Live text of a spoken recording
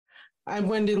I'm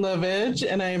Wendy Lovett,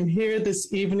 and I am here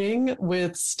this evening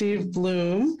with Steve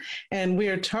Bloom, and we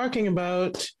are talking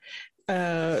about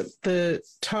the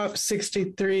top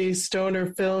 63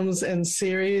 stoner films and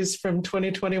series from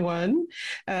 2021.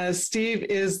 Steve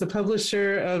is the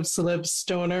publisher of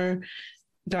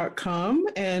celebstoner.com,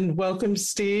 and welcome,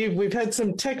 Steve. We've had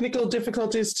some technical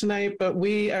difficulties tonight, but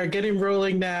we are getting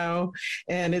rolling now,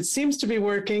 and it seems to be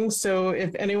working. So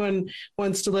if anyone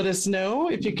wants to let us know,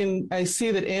 if you can, I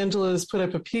see that Angela has put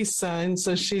up a peace sign,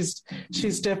 so she's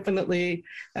definitely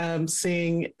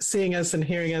seeing us and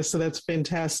hearing us, so that's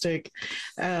fantastic.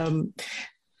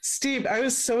 Steve, I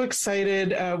was so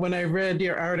excited when I read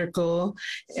your article,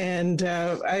 and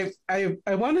I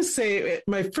want to say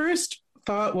my first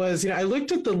thought was, I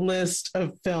looked at the list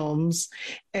of films,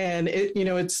 and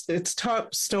it's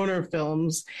top stoner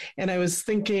films, and I was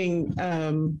thinking,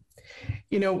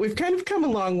 we've kind of come a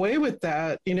long way with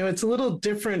that. It's a little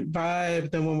different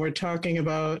vibe than when we're talking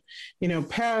about,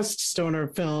 past stoner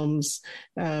films,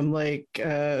 like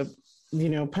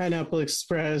Pineapple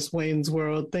Express, Wayne's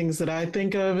World, things that I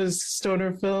think of as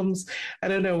stoner films. I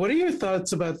don't know. What are your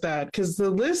thoughts about that? Because the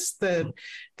list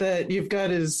that you've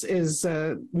got is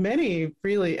many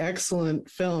really excellent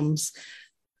films.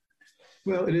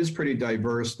 Well, it is pretty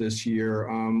diverse this year.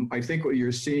 I think what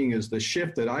you're seeing is the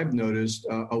shift that I've noticed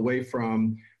away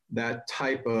from that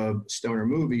type of stoner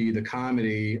movie, the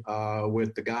comedy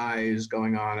with the guys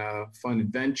going on a fun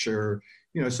adventure,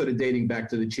 sort of dating back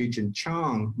to the Cheech and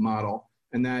Chong model.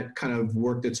 And that kind of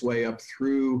worked its way up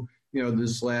through,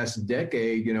 this last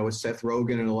decade, with Seth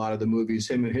Rogen and a lot of the movies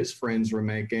him and his friends were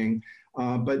making.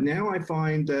 But now I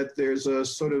find that there's a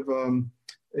sort of,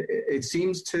 it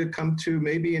seems to come to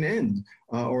maybe an end,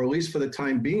 or at least for the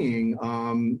time being.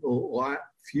 A lot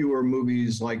fewer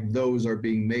movies like those are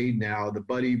being made now. The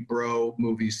buddy bro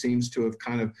movie seems to have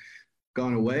kind of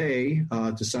gone away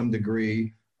to some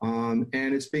degree. And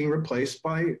it's being replaced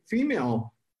by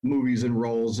female movies and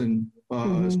roles in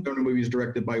stoner movies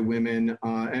directed by women.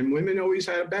 And women always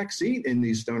had a backseat in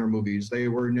these stoner movies. They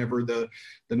were never the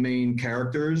main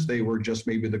characters. They were just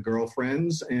maybe the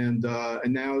girlfriends, and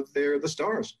now they're the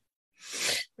stars.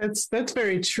 That's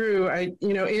very true.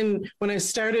 When I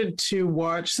started to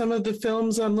watch some of the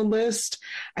films on the list,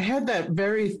 I had that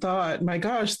very thought, my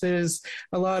gosh, there's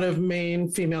a lot of main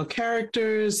female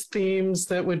characters, themes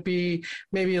that would be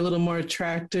maybe a little more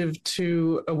attractive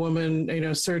to a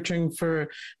woman, searching for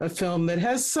a film that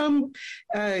has some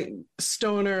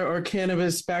stoner or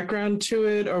cannabis background to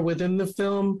it or within the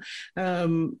film.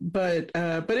 But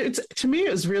it's, to me,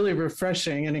 it was really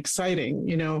refreshing and exciting,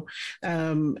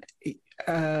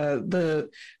 the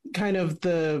kind of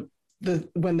the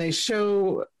when they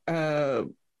show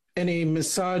any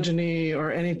misogyny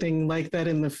or anything like that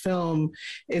in the film,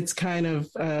 it's kind of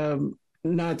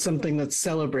not something that's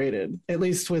celebrated, at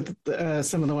least with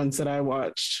some of the ones that I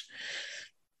watched.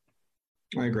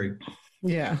 I agree.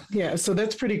 Yeah. So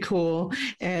that's pretty cool.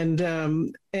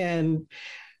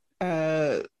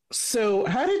 So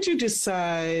how did you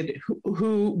decide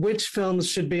which films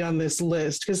should be on this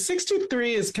list? Because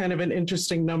 63 is kind of an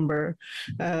interesting number.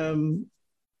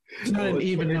 It's not an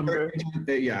even number.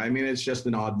 Yeah, I mean, it's just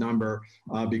an odd number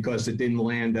because it didn't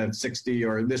land at 60,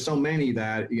 or there's so many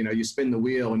that, you spin the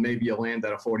wheel and maybe you land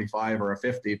at a 45 or a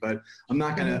 50, but I'm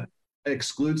not going to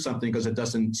exclude something because it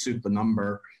doesn't suit the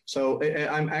number. So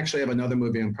I'm actually have another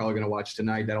movie I'm probably going to watch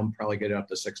tonight that'll probably get it up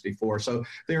to 64. So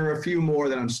there are a few more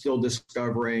that I'm still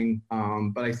discovering,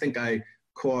 but I think I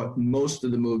caught most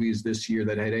of the movies this year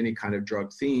that had any kind of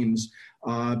drug themes.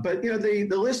 But the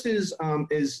list is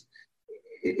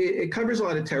it covers a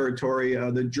lot of territory.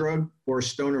 The drug or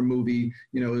stoner movie,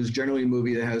 is generally a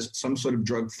movie that has some sort of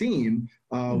drug theme,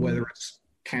 whether it's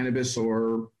cannabis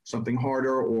or something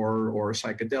harder or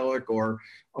psychedelic or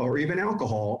even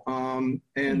alcohol. And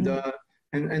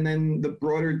then the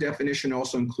broader definition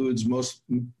also includes most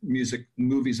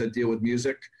movies that deal with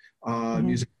music,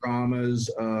 music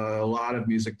dramas, a lot of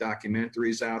music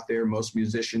documentaries out there. Most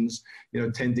musicians,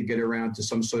 tend to get around to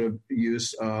some sort of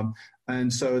use.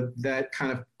 And so that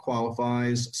kind of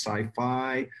qualifies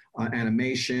sci-fi,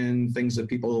 animation,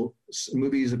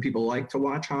 movies that people like to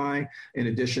watch high, in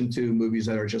addition to movies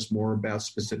that are just more about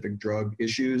specific drug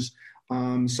issues.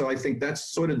 So I think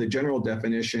that's sort of the general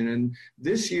definition. And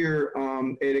this year,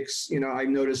 I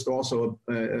noticed also,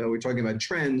 we're talking about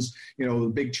trends,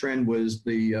 the big trend was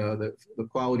the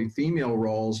quality female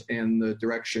roles and the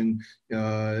direction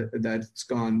that's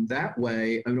gone that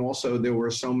way. And also there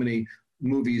were so many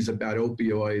movies about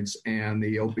opioids and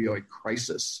the opioid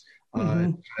crisis.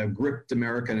 Gripped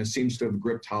America, and it seems to have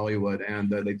gripped Hollywood, and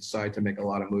they decided to make a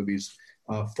lot of movies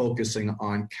focusing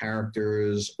on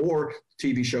characters, or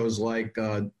TV shows like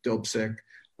Dope Sick.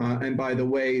 And by the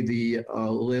way, the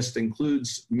list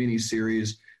includes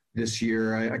miniseries this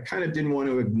year. I kind of didn't want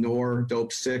to ignore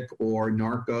Dope Sick or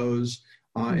Narcos.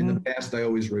 In the past, I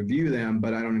always review them,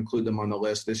 but I don't include them on the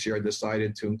list. This year, I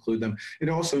decided to include them. It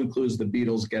also includes The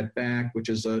Beatles Get Back, which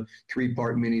is a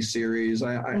 3-part miniseries.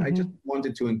 I just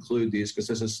wanted to include these because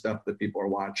this is stuff that people are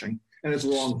watching. And it's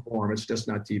long form. It's just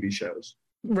not TV shows.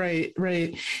 Right,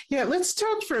 right. Yeah, let's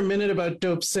talk for a minute about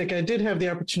Dope Sick. I did have the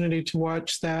opportunity to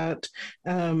watch that,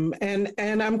 and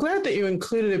I'm glad that you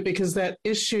included it, because that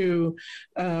issue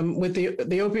with the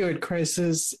opioid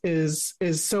crisis is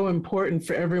so important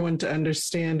for everyone to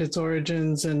understand its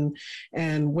origins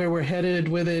and where we're headed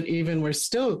with it. Even we're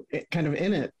still kind of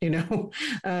in it, you know.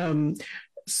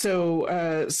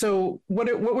 So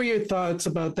what were your thoughts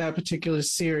about that particular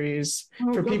series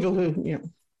for people who, you know?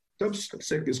 Dope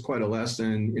Sick is quite a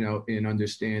lesson, you know, in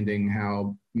understanding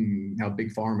how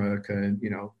big pharma can,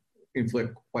 you know,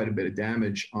 inflict quite a bit of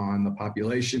damage on the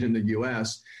population in the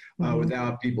U.S.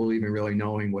 Without people even really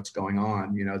knowing what's going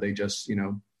on. You know, they just, you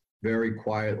know, very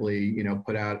quietly, you know,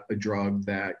 put out a drug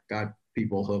that got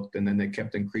people hooked, and then they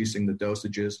kept increasing the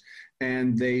dosages,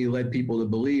 and they led people to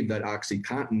believe that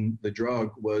OxyContin, the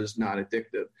drug, was not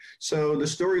addictive. So the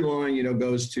storyline, you know,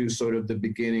 goes to sort of the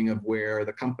beginning of where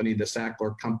the company, the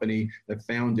Sackler company that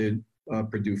founded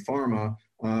Purdue Pharma,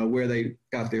 where they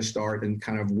got their start, and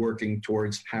kind of working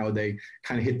towards how they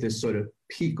kind of hit this sort of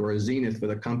peak or a zenith for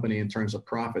the company in terms of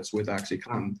profits with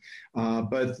OxyContin.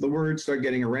 But the word started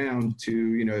getting around to,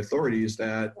 you know, authorities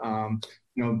that,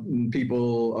 you know,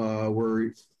 people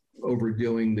were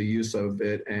overdoing the use of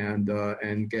it and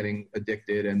getting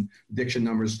addicted, and addiction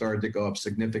numbers started to go up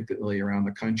significantly around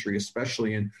the country,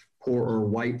 especially in poorer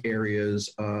white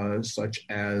areas such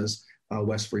as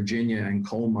West Virginia and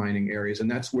coal mining areas. And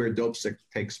that's where Dope Sick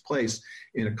takes place,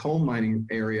 in a coal mining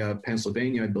area,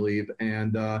 Pennsylvania, I believe.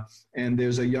 And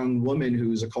there's a young woman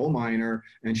who's a coal miner,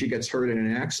 and she gets hurt in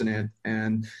an accident,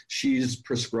 and she's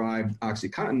prescribed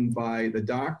OxyContin by the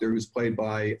doctor, who's played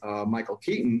by Michael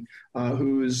Keaton,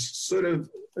 who's sort of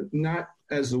not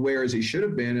as aware as he should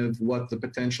have been of what the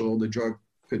potential of the drug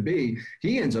could be.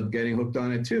 He ends up getting hooked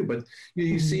on it too. But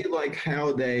you see like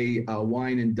how they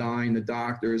wine and dine the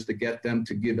doctors to get them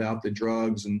to give out the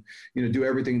drugs, and, you know, do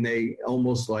everything. They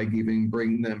almost like even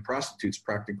bring them prostitutes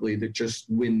practically to just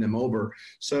win them over.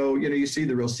 So, you know, you see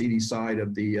the real seedy side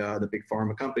of the big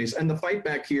pharma companies. And the fight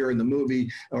back here in the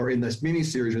movie, or in this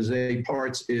miniseries, is a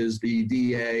parts is the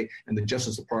DA and the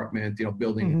Justice Department, you know,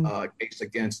 building a case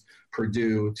against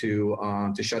Purdue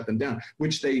to shut them down,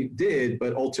 which they did,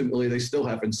 but ultimately they still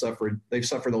haven't suffered. They've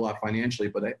suffered a lot financially,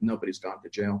 but nobody's gone to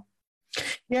jail.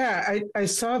 Yeah, I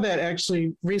saw that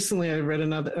actually recently. I read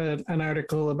an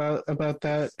article about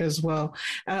that as well.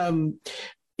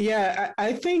 Yeah,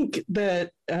 I think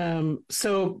that,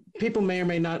 so people may or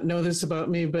may not know this about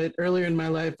me, but earlier in my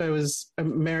life, I was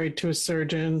married to a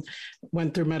surgeon,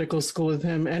 went through medical school with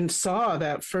him, and saw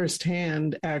that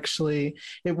firsthand, actually.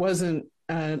 It wasn't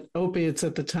opiates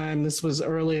at the time. This was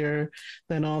earlier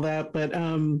than all that. But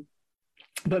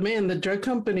man, the drug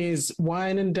companies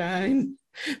wine and dine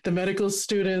the medical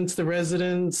students, the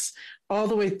residents, all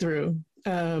the way through.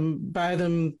 Buy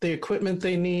them the equipment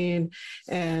they need,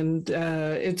 and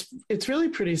it's really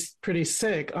pretty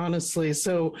sick, honestly.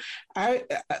 So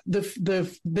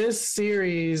this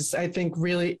series, I think,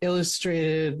 really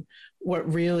illustrated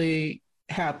what really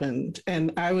happened,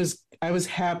 and I was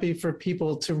happy for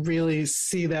people to really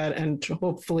see that and to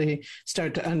hopefully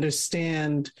start to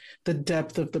understand the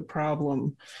depth of the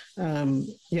problem.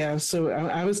 Yeah, so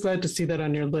I was glad to see that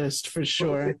on your list for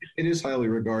sure. Well, it is highly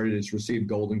regarded. It's received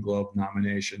Golden Globe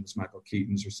nominations. Michael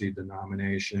Keaton's received a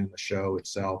nomination. The show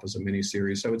itself is a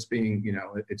miniseries, so it's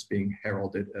being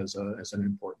heralded as an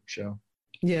important show.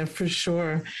 Yeah, for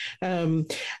sure.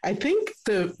 I think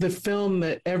the film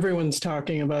that everyone's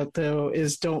talking about, though,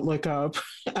 is Don't Look Up.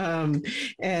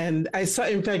 And I saw,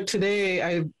 in fact,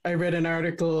 today I read an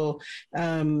article,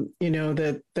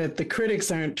 that the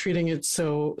critics aren't treating it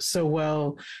so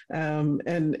well.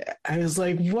 And I was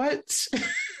like, what?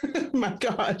 My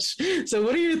gosh. So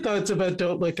what are your thoughts about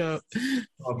Don't Look Up?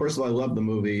 Well, first of all, I love the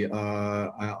movie.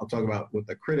 I'll talk about what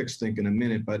the critics think in a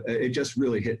minute, but it just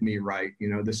really hit me right. You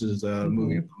know, this is a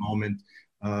movie at the moment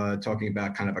talking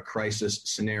about kind of a crisis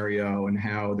scenario and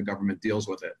how the government deals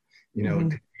with it. You know, it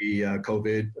could be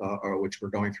COVID, or which we're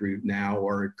going through now,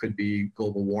 or it could be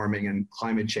global warming and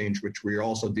climate change, which we're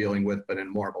also dealing with, but in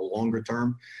more of a longer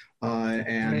term.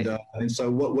 And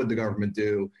so what would the government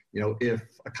do, you know, if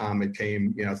a comet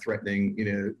came, you know, threatening, you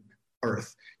know,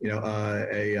 Earth,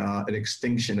 an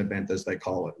extinction event, as they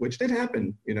call it, which did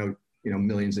happen,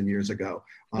 millions of years ago.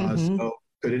 So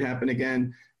could it happen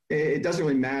again? It doesn't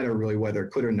really matter really whether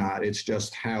it could or not. It's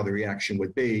just how the reaction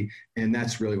would be. And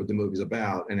that's really what the movie's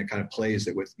about. And it kind of plays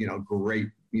it with, great,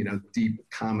 deep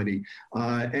comedy.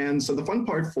 And so the fun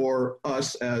part for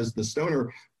us as the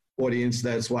stoner audience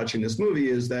that's watching this movie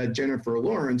is that Jennifer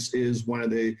Lawrence is one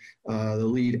of the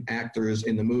lead actors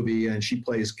in the movie. And she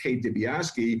plays Kate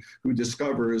Dibiasky, who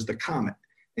discovers the comet.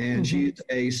 And she's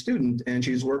a student, and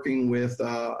she's working with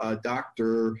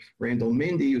Dr. Randall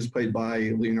Mindy, who's played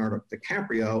by Leonardo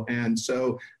DiCaprio. And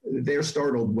so they're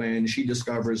startled when she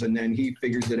discovers, and then he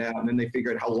figures it out, and then they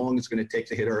figure out how long it's going to take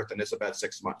to hit Earth, and it's about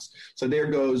 6 months. So there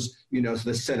goes,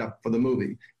 the setup for the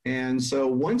movie. And so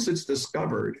once it's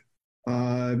discovered,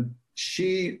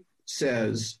 she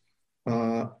says,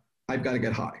 I've got to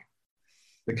get high,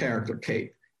 the character,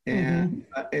 Kate. And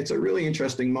it's a really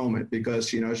interesting moment because,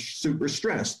 she's super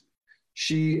stressed.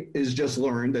 She is just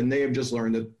learned, and they have just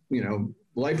learned that,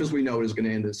 life as we know it is going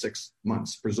to end in 6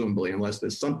 months, presumably, unless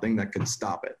there's something that can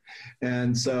stop it.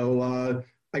 And so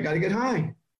I got to get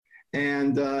high.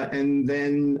 And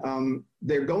then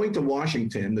they're going to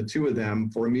Washington, the two of them,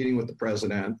 for a meeting with the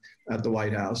president at the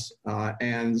White House.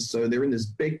 And so they're in this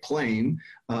big plane,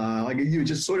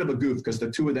 just sort of a goof because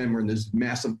the two of them are in this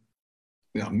massive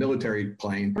military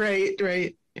plane. Right.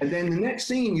 And then the next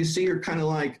scene, you see her kind of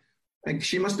like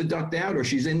she must have ducked out or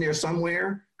she's in there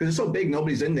somewhere because it's so big,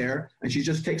 nobody's in there. And she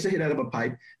just takes a hit out of a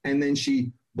pipe and then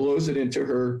she blows it into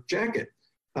her jacket.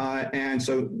 And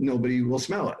so nobody will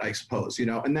smell it, I suppose,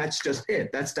 and that's just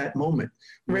it. That's that moment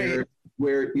where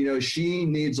she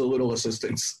needs a little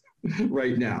assistance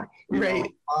right now.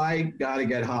 I got to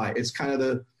get high. It's kind of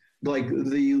the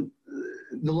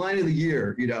line of the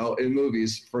year, in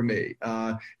movies for me.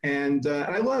 And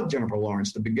I love Jennifer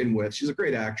Lawrence to begin with. She's a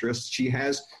great actress. She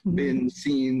has been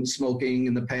seen smoking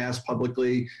in the past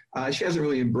publicly. She hasn't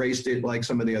really embraced it like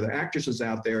some of the other actresses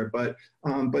out there, but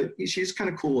she's kind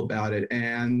of cool about it.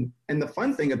 And the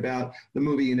fun thing about the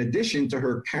movie, in addition to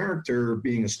her character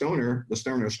being a stoner, the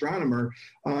stoner astronomer,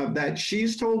 that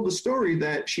she's told the story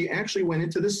that she actually went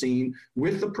into the scene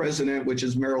with the president, which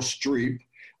is Meryl Streep,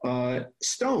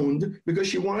 stoned because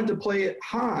she wanted to play it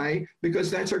high because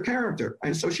that's her character.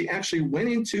 And so she actually went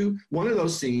into one of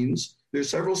those scenes. There's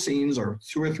several scenes or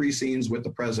 2 or 3 scenes with the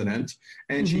president,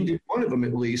 and she did one of them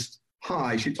at least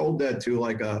high. She told that to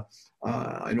like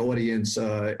an audience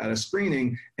at a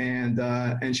screening,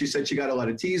 and she said she got a lot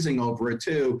of teasing over it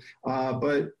too.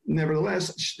 But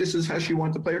nevertheless, this is how she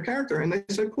wanted to play her character, and they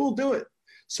said, "Cool, do it."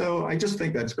 So I just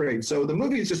think that's great. So the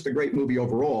movie is just a great movie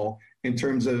overall in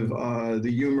terms of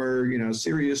the humor,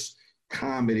 serious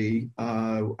comedy.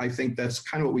 I think that's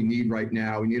kind of what we need right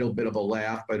now. We need a bit of a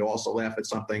laugh, but also laugh at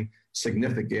something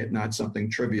significant, not something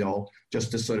trivial,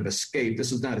 just to sort of escape.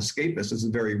 This is not escapist. This is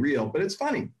very real, but it's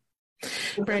funny.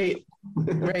 Right.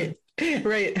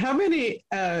 How many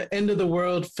end of the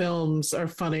world films are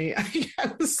funny?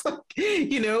 I was like,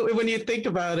 when you think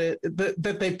about it,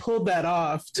 that they pulled that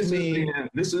off to me.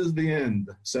 This is the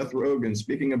end. Seth Rogen,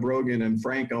 speaking of Rogen and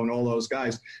Franco and all those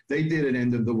guys, they did an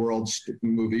end of the world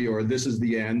movie, or This is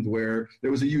the End, where there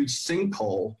was a huge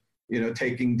sinkhole,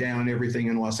 taking down everything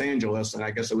in Los Angeles. And I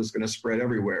guess it was going to spread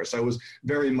everywhere. So it was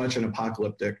very much an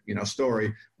apocalyptic,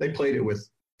 story. They played it with,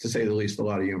 to say the least, a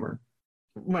lot of humor.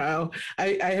 Wow.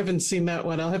 I haven't seen that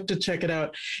one. I'll have to check it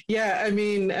out. Yeah. I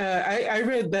mean, I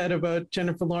read that about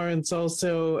Jennifer Lawrence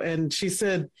also. And she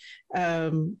said,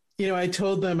 I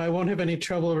told them I won't have any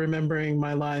trouble remembering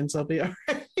my lines. I'll be all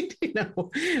right.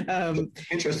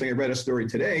 Interesting. I read a story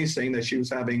today saying that she was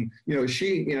having,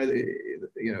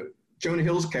 Jonah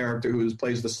Hill's character, who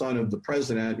plays the son of the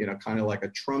president, kind of like a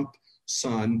Trump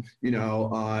son,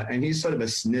 and he's sort of a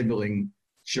sniveling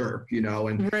jerk,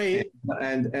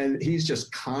 and he's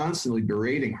just constantly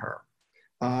berating her.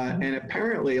 And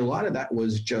apparently a lot of that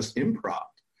was just improv.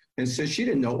 And so she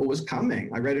didn't know what was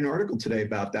coming. I read an article today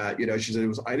about that. She said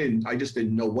I just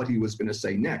didn't know what he was going to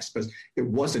say next because it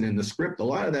wasn't in the script. A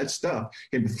lot of that stuff,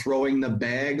 him throwing the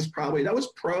bags, that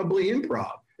was probably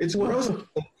improv. It's gross.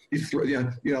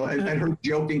 And her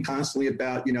joking constantly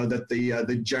about, that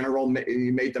the general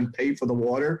made them pay for the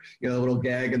water, the little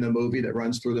gag in the movie that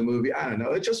runs through the movie. I don't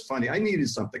know. It's just funny. I needed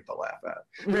something to laugh at.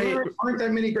 Right. There aren't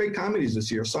that many great comedies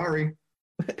this year. Sorry.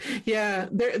 Yeah,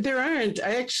 there aren't.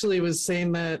 I actually was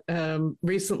saying that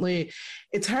recently.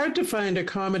 It's hard to find a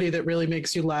comedy that really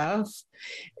makes you laugh.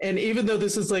 And even though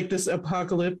this is like this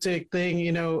apocalyptic thing,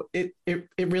 it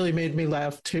really made me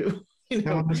laugh too.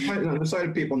 On the side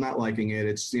of people not liking it,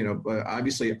 it's,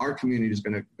 obviously our community is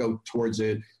going to go towards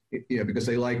it, because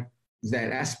they like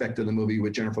that aspect of the movie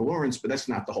with Jennifer Lawrence, but that's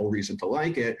not the whole reason to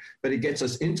like it. But it gets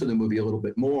us into the movie a little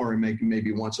bit more and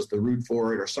maybe wants us to root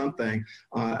for it or something,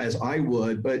 as I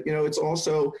would. But, it's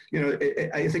also,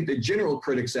 I think the general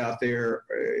critics out there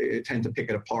tend to pick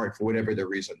it apart for whatever their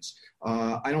reasons.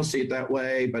 I don't see it that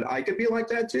way, but I could be like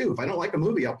that too. If I don't like a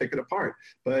movie, I'll pick it apart.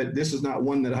 But this is not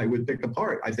one that I would pick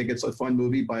apart. I think it's a fun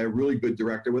movie by a really good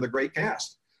director with a great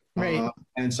cast. Right.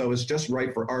 And so it's just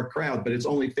right for our crowd, but it's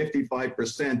only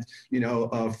 55%,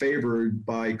 favored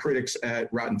by critics at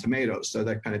Rotten Tomatoes. So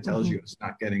that kind of tells you it's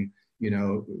not getting,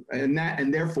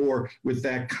 and therefore with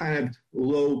that kind of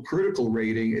low critical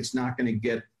rating, it's not going to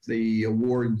get the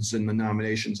awards and the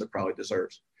nominations it probably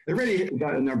deserves. It already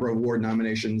got a number of award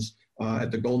nominations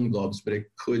at the Golden Globes, but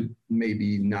it could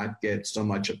maybe not get so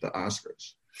much at the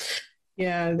Oscars.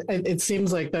 Yeah, it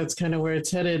seems like that's kind of where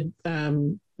it's headed.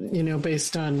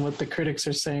 Based on what the critics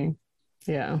are saying.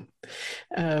 Yeah.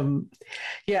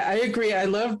 I agree. I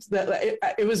loved that.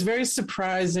 It was very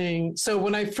surprising. So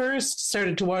when I first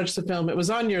started to watch the film, it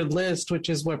was on your list, which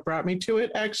is what brought me to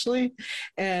it, actually.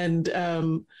 And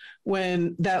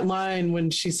when that line,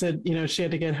 when she said, she had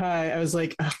to get high, I was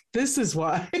like, oh, this is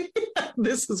why.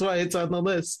 This is why it's on the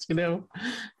list,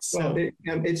 So well,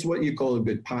 it's what you call a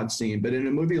good pot scene. But in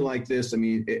a movie like this, I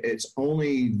mean, it's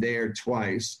only there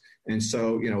twice. And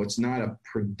so, it's not a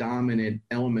predominant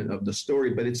element of the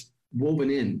story, but it's woven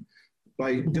in.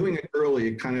 By doing it early,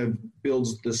 it kind of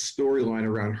builds the storyline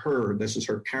around her. This is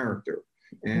her character.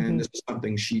 And this is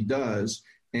something she does.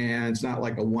 And it's not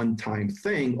like a one-time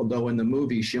thing, although in the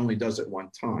movie, she only does it one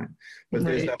time. But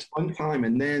there's that one time.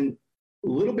 And then a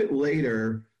little bit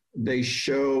later, they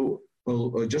show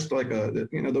just like the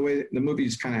way the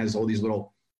movies kind of has all these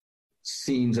little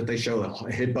scenes that they show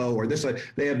a hippo or this,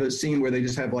 they have a scene where they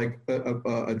just have like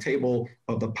a table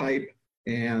of the pipe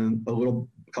and a little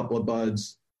couple of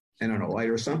buds and a light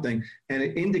or something. And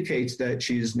it indicates that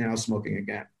she's now smoking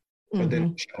again, but they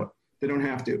don't show it. They don't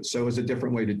have to. So it's a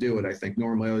different way to do it. I think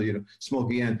normally,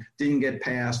 smoking again didn't get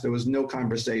passed. There was no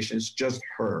conversation. It's just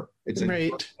her. It's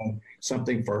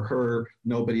something for her,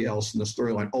 nobody else in the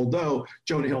storyline. Although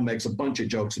Jonah Hill makes a bunch of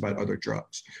jokes about other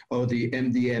drugs. Oh, the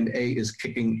MDMA is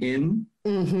kicking in.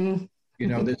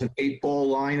 There's an 8-ball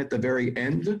line at the very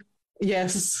end.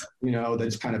 Yes.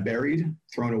 That's kind of buried,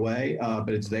 thrown away, but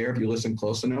it's there if you listen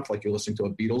close enough, like you're listening to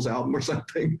a Beatles album or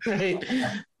something. Right.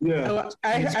 Yeah. Oh,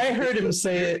 I heard him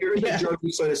say it. Here's a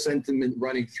druggy sort of sentiment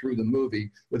running through the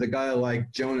movie with a guy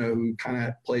like Jonah who kind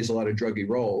of plays a lot of druggy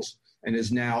roles and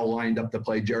is now lined up to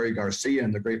play Jerry Garcia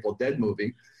in the Grateful Dead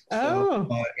movie. So,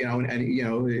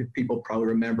 people probably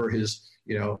remember his,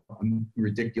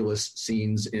 ridiculous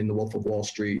scenes in The Wolf of Wall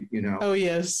Street, Oh,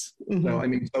 yes.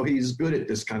 So he's good at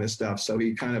this kind of stuff. So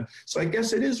I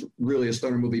guess it is really a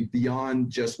stoner movie beyond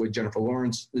just what Jennifer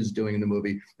Lawrence is doing in the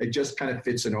movie. It just kind of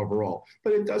fits in overall.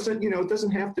 But it doesn't, it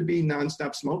doesn't have to be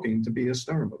nonstop smoking to be a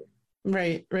stoner movie.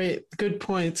 Right. Good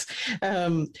points.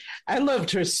 I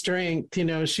loved her strength.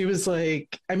 She was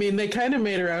like, they kind of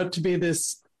made her out to be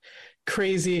this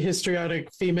crazy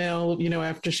histrionic female,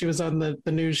 after she was on the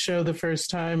news show the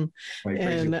first time.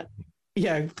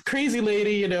 Right, crazy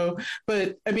lady,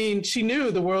 but she knew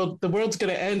the world's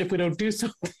going to end if we don't do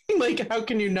something. Like, how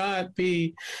can you not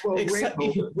be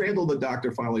excited? Randall the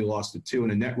doctor finally lost it too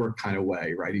in a network kind of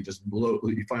way, right? He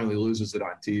finally loses it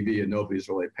on TV and nobody's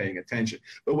really paying attention.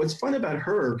 But what's fun about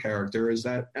her character is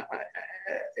that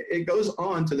it goes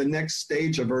on to the next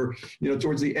stage of her,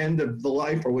 towards the end of the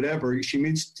life or whatever. She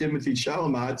meets Timothy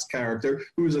Chalamet's character,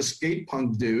 who is a skate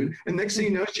punk dude. And next thing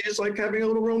you know, she's like having a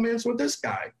little romance with this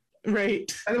guy.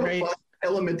 Right. Fun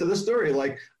element to the story.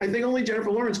 Like, I think only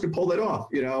Jennifer Lawrence could pull that off,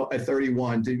 at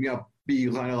 31 to, be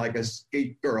kind of like a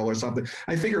skate girl or something.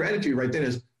 I think her attitude right then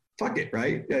is, fuck it,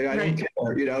 right? I don't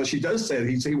care. She does say that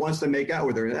he wants to make out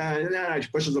with her. She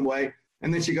pushes him away.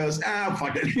 And then she goes,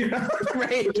 fuck it.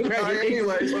 Right.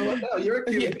 Anyway, so you're a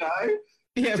cute guy.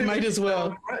 Yeah, might as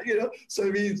well.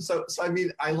 So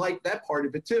I like that part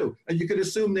of it too. And you could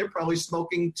assume they're probably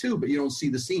smoking too, but you don't see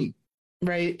the scene.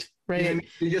 Right.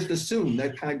 You just assume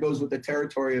that kind of goes with the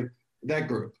territory of that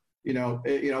group.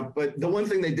 But the one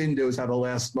thing they didn't do is have a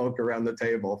last smoke around the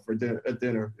table for at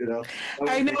dinner.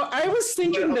 I know. I was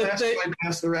thinking that they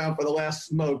passed around for the last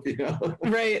smoke.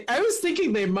 Right. I was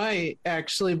thinking they might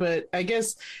actually, but I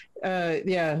guess, they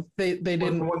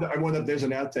didn't. I wonder if there's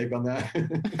an outtake on that.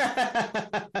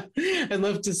 I'd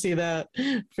love to see that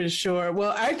for sure.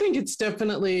 Well, I think it's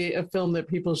definitely a film that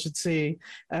people should see,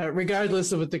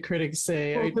 regardless of what the critics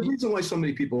say. Well, the reason why so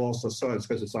many people also saw it is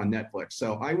because it's on Netflix.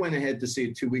 So I went ahead to see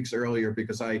it 2 weeks earlier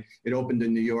because it opened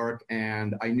in New York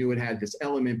and I knew it had this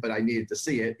element, but I needed to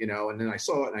see it, and then I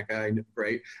saw it and I got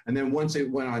great. And then once it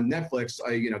went on Netflix,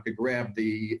 I, could grab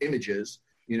the images,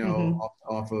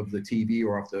 off of the TV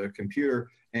or off the computer,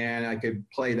 and I could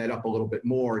play that up a little bit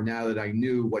more now that I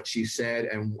knew what she said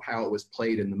and how it was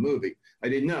played in the movie. I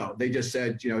didn't know. They just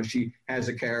said, she has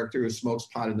a character who smokes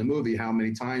pot in the movie. How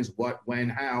many times, what, when,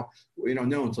 how, you don't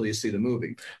know until you see the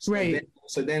movie. Right.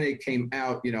 So then it came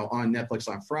out, on Netflix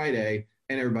on Friday,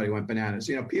 and everybody went bananas.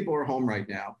 People are home right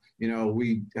now.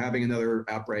 We having another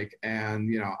outbreak, and,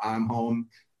 I'm home,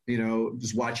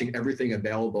 just watching everything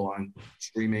available on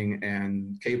streaming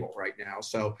and cable right now.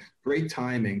 So great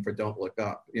timing for Don't Look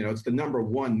Up. It's the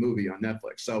 #1 movie on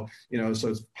Netflix. So, so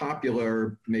it's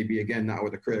popular, maybe again, not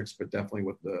with the critics, but definitely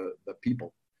with the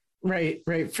people. Right,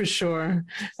 for sure.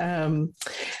 Well,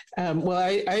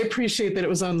 I appreciate that it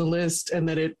was on the list and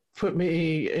that it put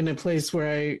me in a place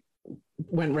where I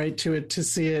went right to it to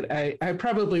see it. I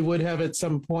probably would have at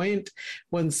some point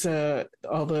once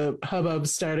all the hubbub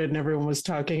started and everyone was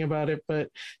talking about it, but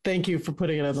thank you for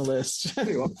putting it on the list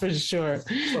for sure.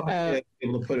 Well,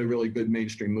 able to put a really good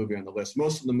mainstream movie on the list.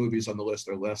 Most of the movies on the list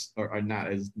are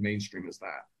not as mainstream as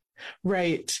that.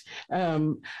 Right.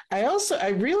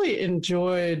 I really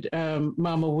enjoyed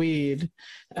Mama Weed.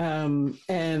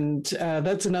 And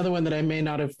that's another one that I may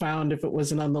not have found if it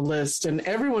wasn't on the list. And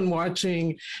everyone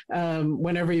watching,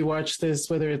 whenever you watch this,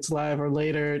 whether it's live or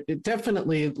later,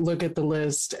 definitely look at the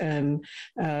list. And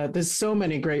there's so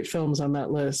many great films on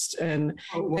that list. And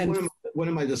one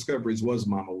of my discoveries was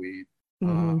Mama Weed.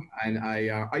 Mm-hmm. And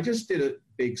I just did a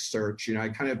big search.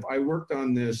 I worked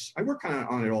on this. I worked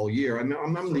on it all year. I'm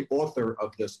the author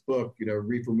of this book,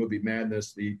 Reefer Movie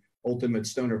Madness, the Ultimate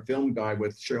Stoner Film Guide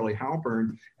with Shirley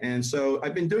Halpern. And so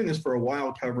I've been doing this for a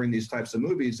while, covering these types of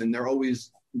movies, and they're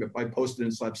always, I posted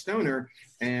in Slap Stoner,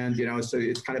 and so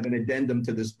it's kind of an addendum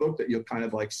to this book that you'll kind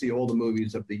of like see all the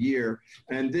movies of the year.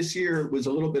 And this year was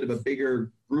a little bit of a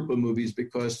bigger group of movies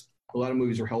because a lot of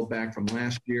movies were held back from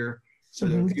last year. So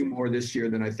there are a few more this year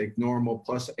than I think normal,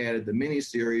 plus added the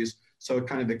miniseries. So it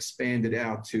kind of expanded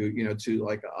out to, to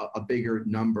like a bigger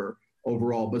number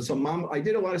overall. But so I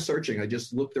did a lot of searching. I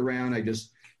just looked around.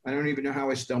 I don't even know how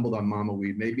I stumbled on Mama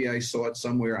Weed. Maybe I saw it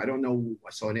somewhere. I don't know.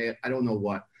 I saw an ad. I don't know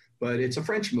what, but it's a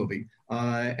French movie.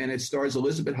 And it stars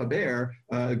Elizabeth Hubert,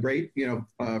 a great,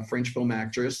 French film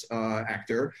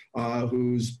actor,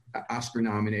 who's Oscar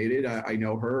nominated. I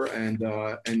know her, and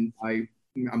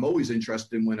I'm always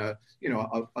interested in when a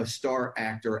star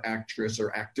actor, actress,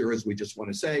 or actor, as we just want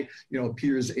to say,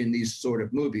 appears in these sort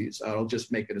of movies. It'll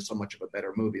just make it so much of a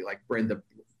better movie, like Brenda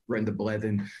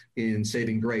Blethyn in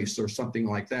Saving Grace or something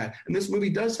like that. And this movie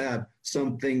does have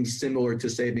something similar to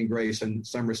Saving Grace in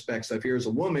some respects. That here's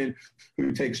a woman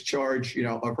who takes charge,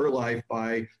 of her life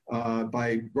by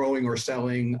growing or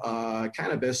selling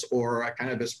cannabis or a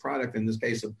cannabis product, in this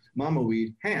case of Mama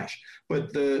Weed, hash.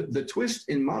 But the twist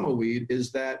in Mama Weed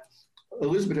is that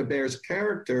Elizabeth Hubert's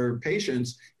character,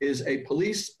 Patience, is a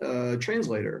police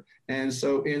translator. And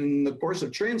so in the course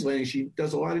of translating, she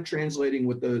does a lot of translating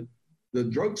with the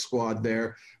drug squad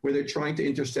there, where they're trying to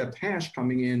intercept hash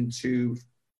coming into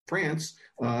France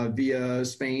via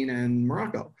Spain and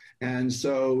Morocco. And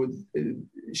so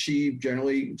she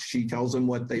tells them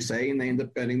what they say, and they end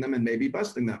up betting them and maybe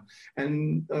busting them.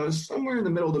 And somewhere in the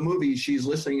middle of the movie, she's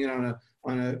listening on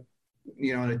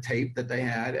a tape that they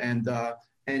had,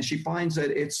 and she finds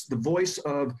that it's the voice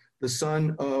of the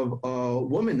son of a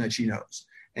woman that she knows,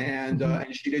 and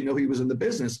she didn't know he was in the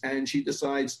business, and she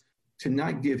decides to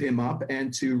not give him up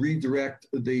and to redirect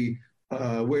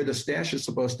where the stash is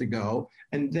supposed to go.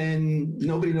 And then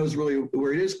nobody knows really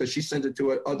where it is because she sends it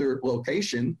to another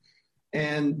location,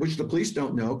 and which the police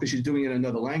don't know because she's doing it in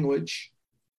another language.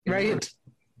 Right.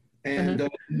 And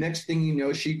next thing you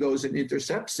know, she goes and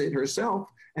intercepts it herself,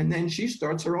 and then she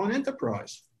starts her own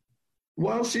enterprise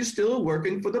while she's still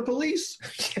working for the police,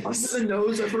 yes, under the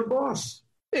nose of her boss.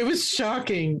 It was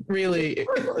shocking, really. It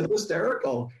was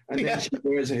hysterical. And then she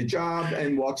wears a hijab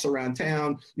and walks around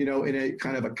town, in a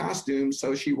kind of a costume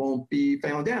so she won't be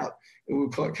found out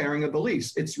carrying a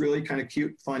valise. It's really kind of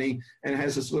cute, funny, and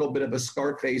has this little bit of a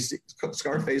Scarface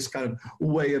kind of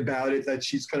way about it that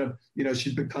she's kind of,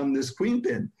 she's become this queen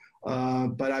pin.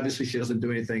 But obviously she doesn't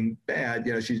do anything bad.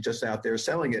 She's just out there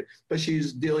selling it. But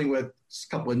she's dealing with a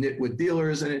couple of nitwit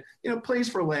dealers, and it, plays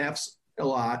for laughs a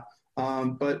lot.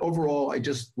 But overall, I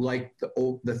just like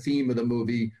the theme of the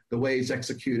movie, the way it's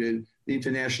executed, the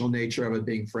international nature of it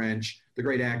being French, the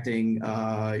great acting,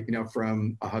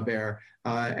 from Habert,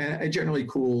 and a generally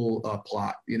cool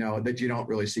plot, that you don't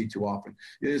really see too often.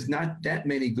 There's not that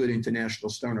many good international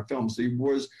stoner films. There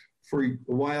was, for a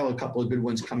while, a couple of good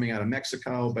ones coming out of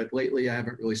Mexico, but lately I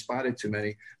haven't really spotted too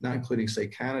many, not including, say,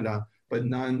 Canada, but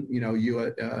none,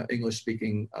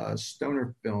 English-speaking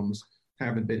stoner films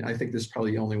haven't been. I think this is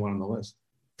probably the only one on the list.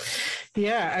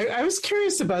 Yeah, I was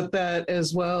curious about that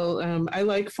as well. I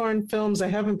like foreign films. I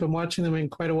haven't been watching them in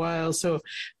quite a while. So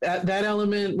that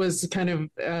element was kind of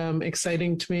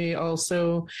exciting to me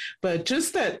also. But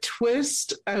just that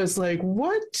twist, I was like,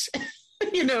 what?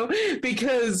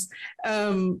 Because,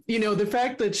 the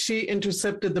fact that she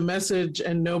intercepted the message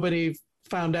and nobody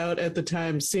found out at the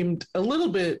time seemed a little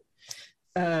bit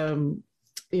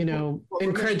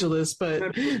incredulous,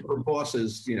 but her boss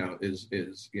is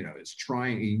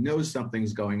trying. He knows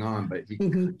something's going on, but he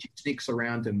sneaks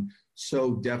around him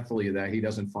so deftly that he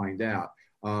doesn't find out.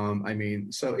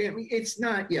 It's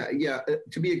not,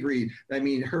 to be agreed. I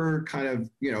mean, her kind of,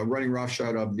 running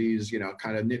roughshod of these,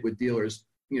 kind of nitwit dealers,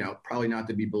 probably not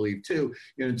to be believed too,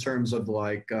 in terms of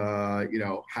like,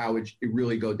 how it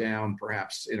really go down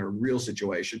perhaps in a real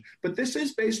situation. But this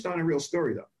is based on a real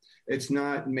story though. It's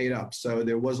not made up. So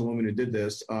there was a woman who did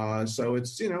this. So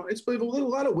it's, it's a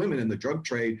lot of women in the drug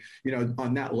trade,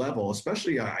 on that level,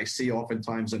 especially I see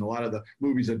oftentimes in a lot of the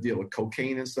movies that deal with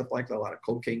cocaine and stuff like that, a lot of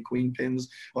cocaine queen pins,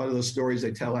 a lot of those stories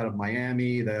they tell out of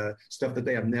Miami, the stuff that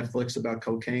they have Netflix about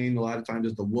cocaine, a lot of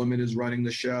times the woman is running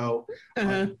the show.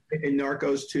 In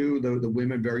Narcos too, the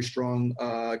women, very strong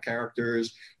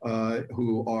characters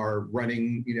who are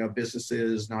running,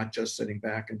 businesses, not just sitting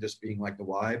back and just being like the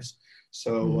wives.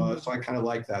 So I kind of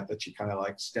like that she kind of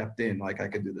like stepped in, like I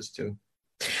could do this too.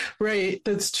 Right.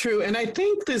 That's true. And I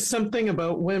think there's something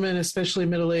about women, especially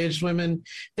middle-aged women,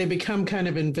 they become kind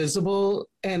of invisible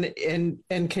and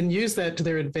can use that to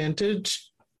their advantage.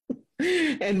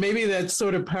 And maybe that's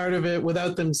sort of part of it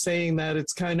without them saying that.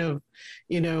 It's kind of,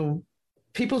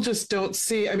 people just don't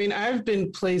see. I mean, I've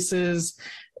been places,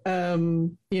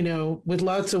 with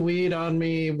lots of weed on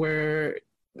me where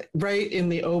right in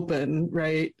the open,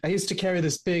 right? I used to carry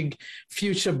this big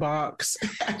fuchsia box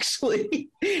actually,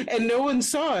 and no one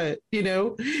saw it,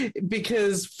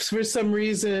 because for some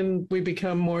reason we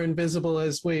become more invisible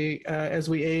as we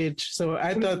age. So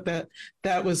I thought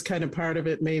that was kind of part of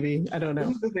it, maybe. I don't know.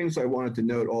 One of the things I wanted to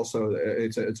note also,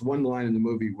 it's one line in the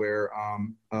movie where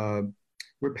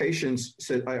patients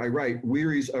said, I write,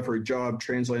 wearies of her job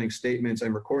translating statements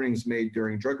and recordings made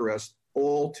during drug arrests,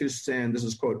 all to send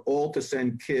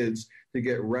kids to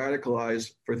get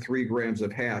radicalized for 3 grams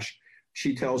of hash,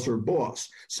 she tells her boss.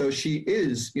 So she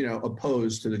is,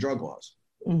 opposed to the drug laws.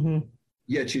 Mm-hmm.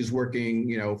 Yet she's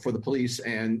working, for the police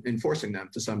and enforcing them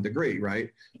to some degree, right?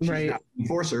 She's not an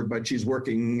enforcer, but she's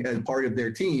working as part of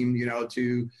their team,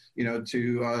 to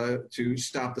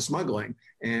stop the smuggling.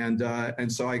 And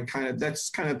so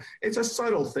it's a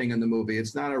subtle thing in the movie.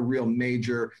 It's not a real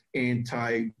major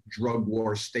anti-drug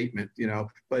war statement,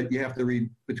 but you have to read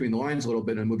between the lines a little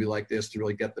bit in a movie like this to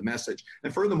really get the message.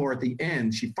 And furthermore, at the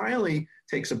end, she finally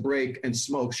takes a break and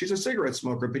smokes. She's a cigarette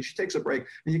smoker, but she takes a break,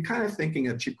 and you're kind of thinking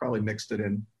that she probably mixed it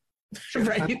in.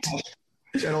 Right.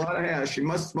 She had a lot of hash. She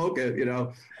must smoke it,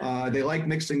 They like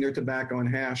mixing their tobacco and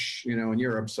hash, in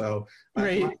Europe. So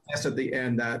I guess at the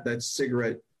end that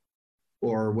cigarette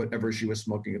or whatever she was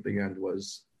smoking at the end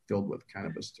was filled with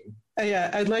cannabis too. Yeah,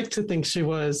 I'd like to think she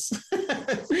was,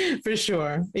 for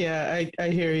sure. Yeah, I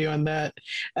hear you on that.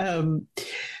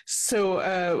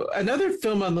 So another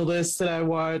film on the list that I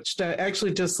watched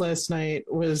actually just last night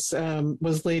was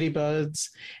Lady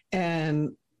Buds,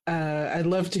 and I'd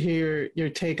love to hear your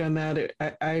take on that.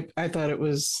 I thought it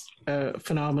was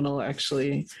phenomenal,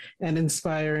 actually, and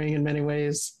inspiring in many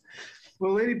ways.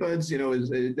 Well, Lady Buds,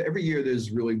 is every year there's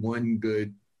really one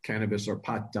good cannabis or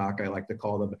pot doc, I like to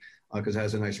call them, because it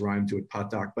has a nice rhyme to it,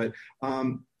 pot doc, but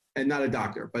and not a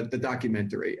doctor, but the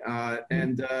documentary.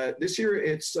 And this year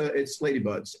it's Lady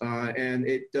Buds, and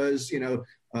it does,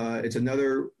 it's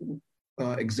another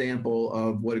example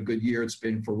of what a good year it's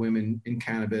been for women in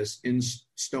cannabis, in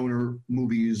stoner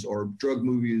movies or drug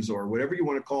movies or whatever you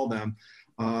want to call them.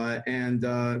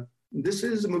 This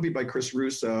is a movie by Chris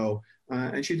Russo,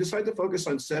 and she decided to focus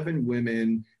on 7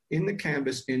 women in the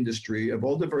cannabis industry of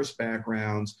all diverse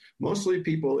backgrounds, mostly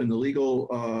people in the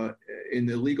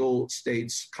legal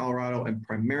states, Colorado and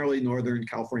primarily Northern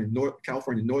California,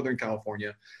 Northern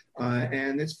California.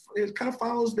 And it kind of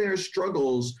follows their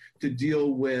struggles to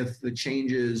deal with the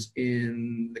changes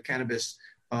in the cannabis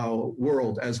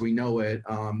world as we know it,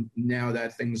 now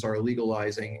that things are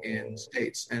legalizing in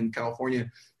states. And California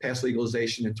passed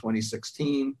legalization in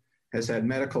 2016. has had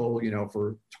medical,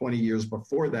 for 20 years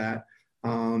before that.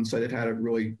 So they've had a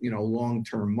really,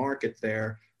 long-term market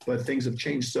there. But things have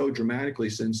changed so dramatically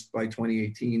since by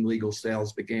 2018 legal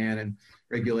sales began and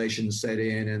regulations set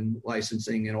in and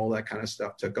licensing and all that kind of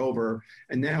stuff took over.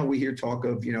 And now we hear talk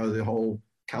of, the whole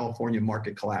California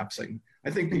market collapsing.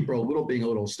 I think people are being a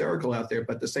little hysterical out there,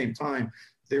 but at the same time,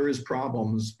 there is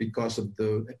problems because of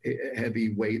the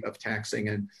heavy weight of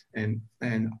taxing and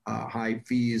high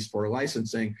fees for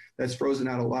licensing that's frozen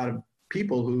out a lot of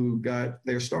people who got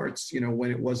their starts,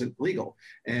 when it wasn't legal,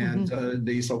 and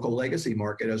the so-called legacy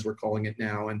market, as we're calling it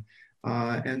now.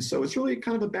 And so it's really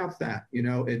kind of about that,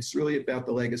 it's really about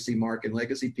the legacy market,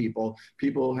 legacy people.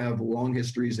 People have long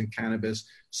histories in cannabis,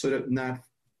 sort of not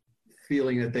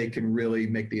feeling that they can really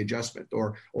make the adjustment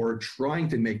or trying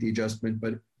to make the adjustment,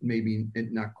 but maybe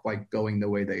it not quite going the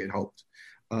way they had hoped.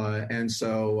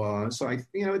 So I,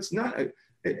 it's not,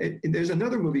 there's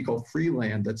another movie called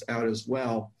Freeland that's out as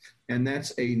well. And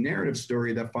that's a narrative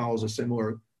story that follows a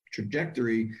similar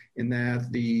trajectory in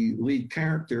that the lead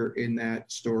character in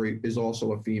that story is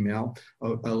also a female,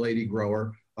 a lady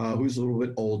grower who's a little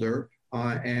bit older.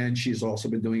 And she's also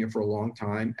been doing it for a long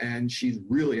time. And she's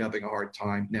really having a hard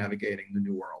time navigating the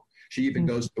new world. She even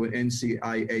goes to an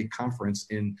NCIA conference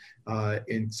in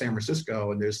San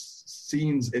Francisco, and there's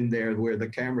scenes in there where the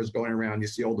camera's going around. You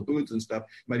see all the booths and stuff.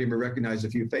 You might even recognize a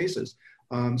few faces.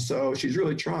 So she's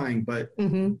really trying, but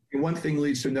one thing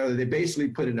leads to another. They basically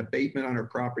put an abatement on her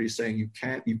property saying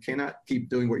you cannot keep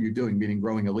doing what you're doing, meaning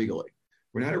growing illegally.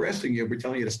 We're not arresting you. We're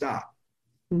telling you to stop.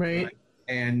 Right.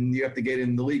 And you have to get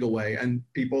in the legal way. And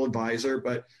people advise her,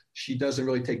 but she doesn't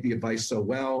really take the advice so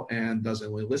well and doesn't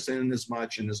really listen as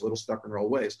much and is a little stuck in her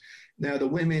old ways. Now, the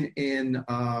women in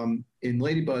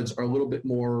Ladybuds are a little bit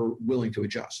more willing to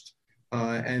adjust.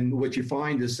 And what you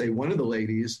find is, say, one of the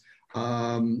ladies,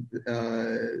 Pearl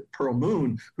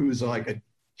Moon, who's like a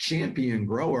champion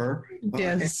grower,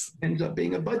 ends up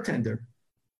being a bud tender.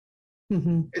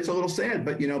 It's a little sad,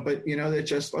 but they're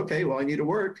just, okay, well, I need to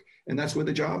work, and that's where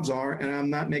the jobs are, and I'm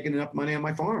not making enough money on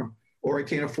my farm, or I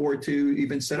can't afford to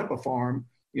even set up a farm,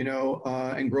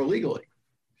 and grow legally.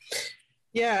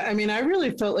 Yeah, I mean, I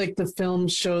really felt like the film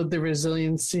showed the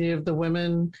resiliency of the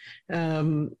women.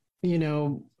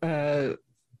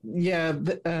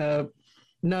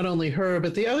 Not only her,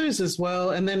 but the others as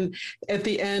well. And then at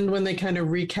the end, when they kind of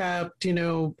recapped,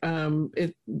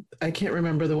 I can't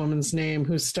remember the woman's name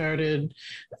who started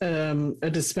a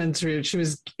dispensary.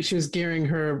 She was gearing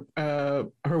her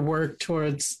work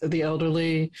towards the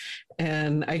elderly,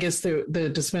 and I guess the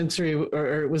dispensary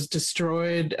or it was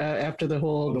destroyed after the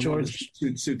whole George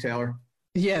Sue Taylor.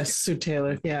 Yes, Sue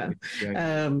Taylor. Yeah.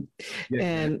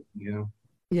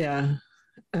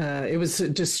 It was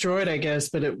destroyed, I guess,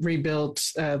 but it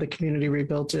rebuilt, the community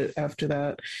rebuilt it after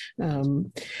that.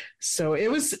 So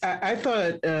it was, I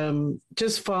thought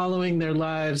just following their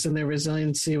lives and their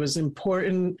resiliency was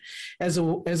important as a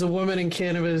woman in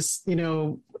cannabis.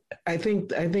 I think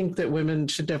that women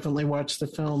should definitely watch the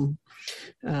film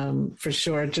for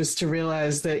sure, just to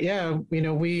realize that,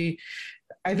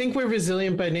 I think we're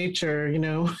resilient by nature,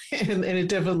 and it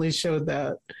definitely showed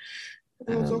that.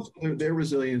 Well, it's also, their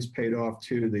resilience paid off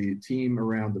too. The team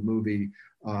around the movie,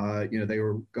 they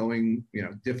were going,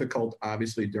 difficult,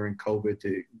 obviously, during COVID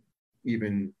to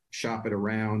even shop it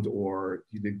around or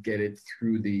to get it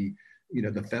through the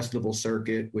festival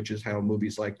circuit, which is how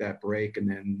movies like that break. And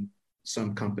then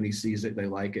some company sees it, they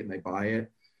like it, and they buy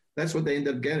it. That's what they end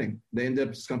up getting.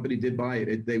 This company did buy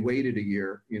it. They waited a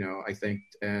year, I think,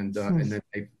 and then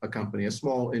a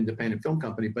small independent film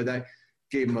company, but that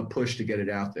gave them a push to get it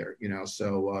out there,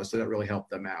 so that really helped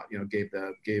them out,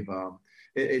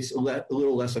 it's a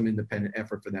little less of an independent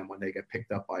effort for them when they get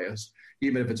picked up by us.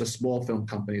 Even if it's a small film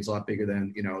company, it's a lot bigger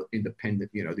than,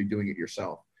 independent, they're doing it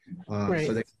yourself. Right.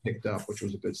 So they picked up, which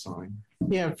was a good sign.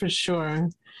 Yeah, for sure.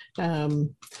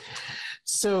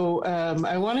 So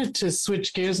I wanted to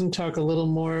switch gears and talk a little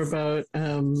more about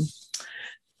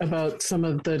some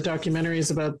of the documentaries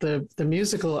about the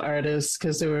musical artists,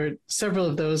 because there were several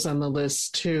of those on the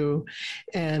list too.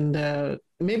 And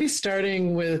maybe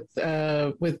starting with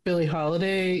Billie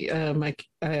Holiday,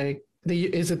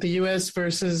 is it the U.S.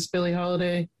 versus Billie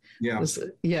Holiday? Yeah.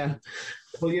 Yeah.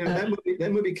 Well,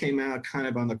 that movie came out kind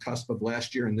of on the cusp of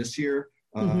last year and this year.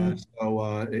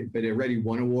 But it already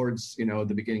won awards, at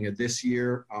the beginning of this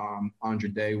year. Andra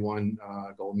Day won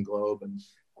Golden Globe and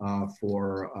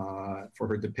for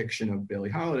her depiction of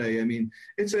Billie Holiday. I mean,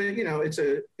 it's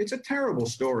a terrible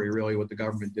story, really, what the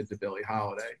government did to Billie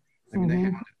Holiday. I mean, they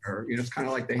hounded her. It's kind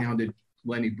of like they hounded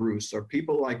Lenny Bruce or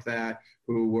people like that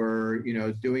who were,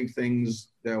 doing things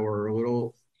that were a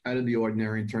little out of the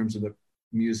ordinary in terms of the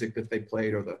music that they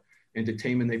played or the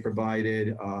entertainment they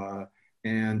provided,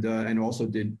 and also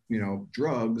did,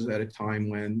 drugs at a time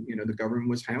when, the government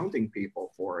was hounding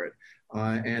people for it.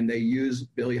 And they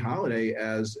used Billie Holiday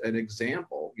as an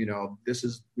example. This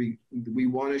is, we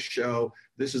want to show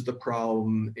this is the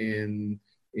problem in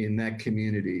that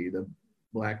community, the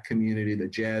Black community, the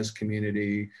jazz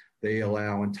community. They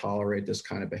allow and tolerate this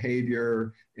kind of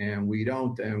behavior, and we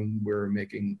don't. And we're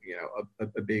making,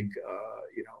 a big,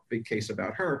 big case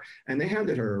about her. And they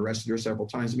hounded her, arrested her several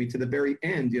times. I mean, to the very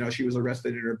end, she was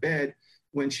arrested in her bed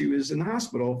when she was in the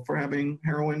hospital for having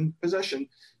heroin possession.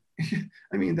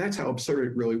 I mean, that's how absurd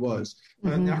it really was.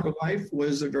 Now, her life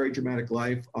was a very dramatic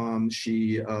life.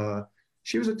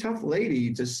 She was a tough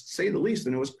lady, to say the least,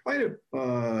 and it was quite a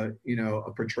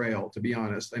portrayal, to be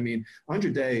honest. I mean,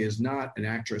 Andra Day is not an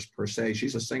actress per se;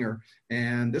 she's a singer,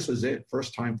 and this was it,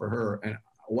 first time for her. And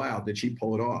wow, did she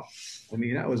pull it off? I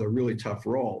mean, that was a really tough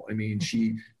role. I mean,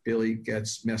 Billie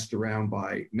gets messed around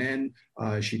by men.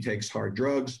 She takes hard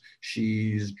drugs.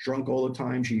 She's drunk all the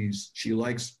time. She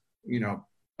likes,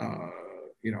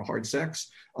 hard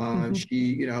sex.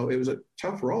 It was a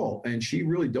tough role, and she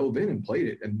really dove in and played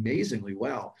it amazingly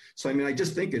well. So, I mean, I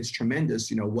just think it's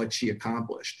tremendous, what she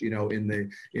accomplished,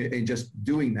 in just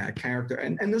doing that character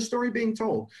and the story being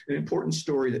told, an important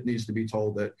story that needs to be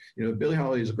told, that, Billie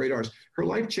Holiday is a great artist. Her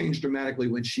life changed dramatically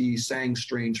when she sang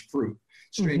Strange Fruit.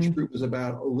 Strange Fruit was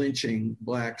about lynching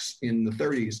Blacks in the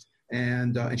 30s.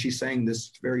 And she sang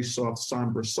this very soft,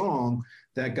 somber song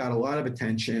that got a lot of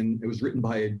attention. It was written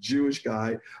by a Jewish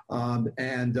guy,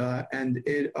 and they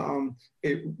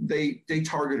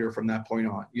targeted her from that point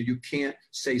on. You can't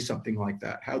say something like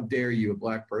that. How dare you, a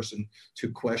Black person, to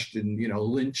question,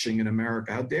 lynching in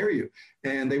America? How dare you?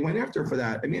 And they went after her for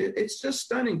that. I mean, it's just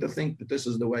stunning to think that this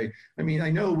is the way. I mean,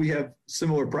 I know we have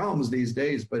similar problems these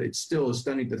days, but it still is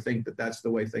stunning to think that that's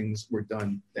the way things were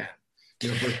done then,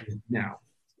 versus now.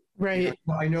 Right.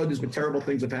 I know there's been terrible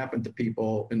things have happened to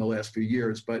people in the last few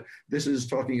years, but this is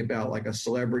talking about like a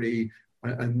celebrity,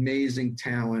 amazing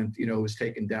talent, was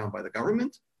taken down by the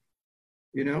government.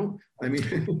 I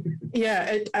mean,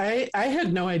 yeah, I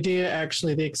had no idea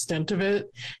actually the extent of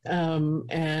it,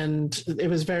 and it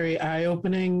was very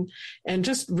eye-opening, and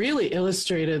just really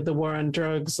illustrated the war on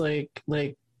drugs. Like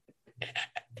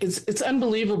it's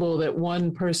unbelievable that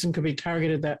one person could be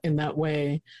targeted in that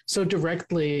way, so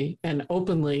directly and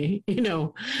openly, and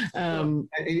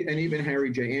even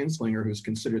Harry J. Anslinger, who's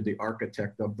considered the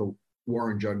architect of the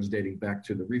war on drugs dating back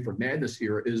to the Reefer Madness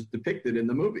era, is depicted in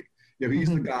the movie. He's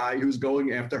the guy who's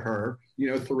going after her,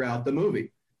 throughout the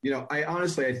movie.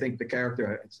 I think the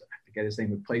character, I forget his name,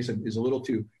 who plays him, is a little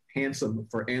too handsome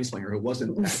for Anslinger, who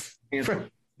wasn't that handsome.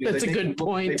 That's a good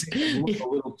point. A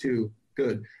little too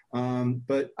good.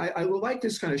 But I would like to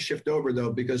kind of shift over,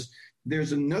 though, because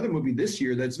there's another movie this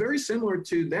year that's very similar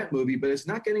to that movie, but it's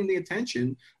not getting the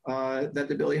attention that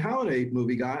the Billie Holiday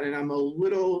movie got, and I'm a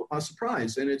little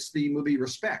surprised. And it's the movie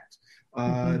Respect.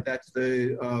 That's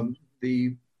the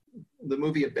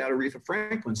movie about Aretha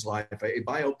Franklin's life, a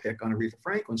biopic on Aretha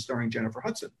Franklin starring Jennifer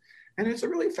Hudson. And it's a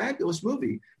really fabulous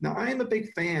movie. Now, I am a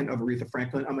big fan of Aretha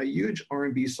Franklin. I'm a huge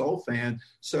R&B soul fan.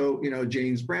 So,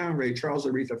 James Brown, Ray Charles,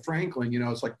 Aretha Franklin,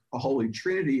 it's like a holy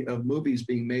trinity of movies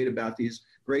being made about these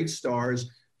great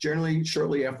stars, generally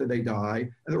shortly after they die.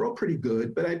 And they're all pretty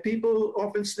good. But people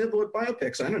often snivel at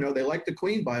biopics. I don't know. They like the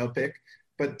Queen biopic,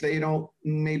 but they don't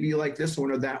maybe like this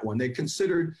one or that one. They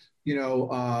considered,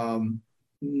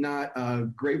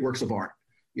 not great works of art.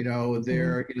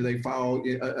 They follow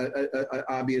a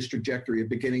obvious trajectory of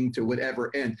beginning to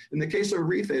whatever end. In the case of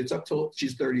Aretha, it's up till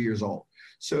she's 30 years old.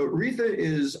 So Aretha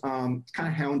is kind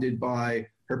of hounded by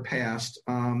her past,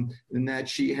 in that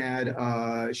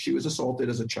she was assaulted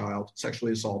as a child,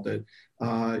 sexually assaulted.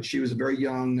 She was very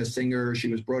young, a singer. She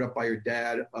was brought up by her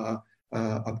dad,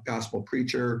 a gospel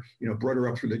preacher, brought her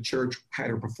up through the church, had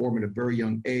her perform at a very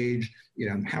young age,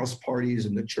 house parties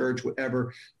in the church,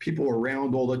 whatever. People were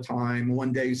around all the time.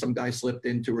 One day, some guy slipped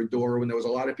into her door when there was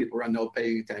a lot of people around, no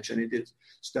paying attention. He did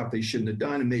stuff they shouldn't have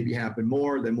done, and maybe happened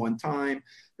more than one time.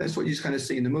 That's what you just kind of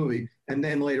see in the movie. And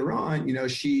then later on,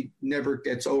 she never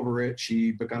gets over it.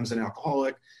 She becomes an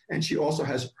alcoholic, and she also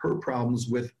has her problems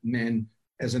with men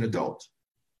as an adult,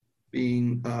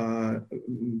 being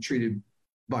treated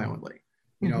violently,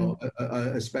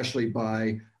 especially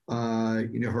by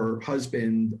her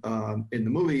husband in the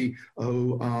movie,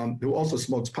 who also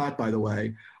smokes pot, by the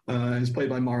way, is played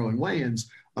by Marlon Wayans,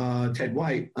 Ted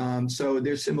White. So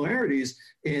there's similarities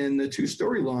in the two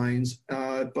storylines,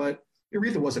 but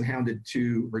Aretha wasn't hounded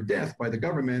to her death by the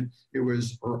government. It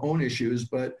was her own issues,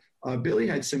 but Billie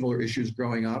had similar issues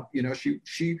growing up.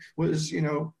 She was,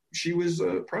 she was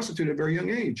a prostitute at a very young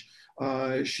age.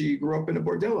 She grew up in a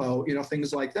bordello,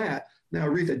 things like that. Now,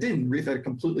 Aretha didn't. Aretha had a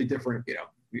completely different,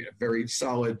 very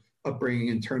solid upbringing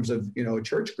in terms of, a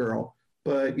church girl.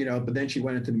 But then she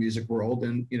went into the music world,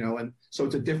 and so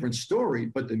it's a different story.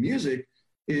 But the music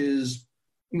is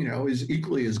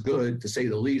equally as good, to say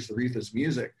the least, Aretha's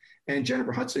music. And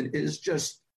Jennifer Hudson is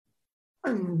just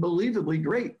unbelievably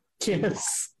great.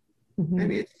 Yes. I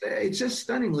mean, it's just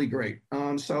stunningly great.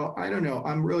 So I don't know.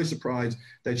 I'm really surprised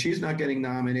that she's not getting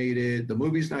nominated. The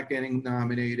movie's not getting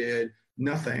nominated.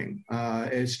 Nothing.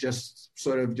 It's just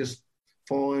sort of just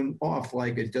fallen off.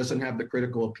 Like, it doesn't have the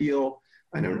critical appeal.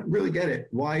 I don't really get it.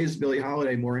 Why is Billie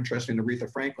Holiday more interesting than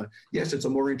Aretha Franklin? Yes, it's a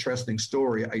more interesting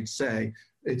story, I'd say.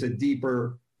 It's a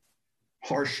deeper,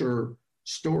 harsher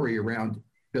story around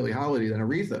Billie Holiday than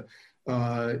Aretha.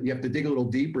 You have to dig a little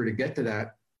deeper to get to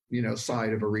that,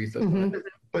 side of Aretha. Mm-hmm.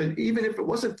 But even if it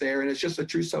wasn't there, and it's just a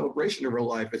true celebration of her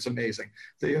life, it's amazing.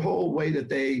 The whole way that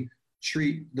they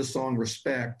treat the song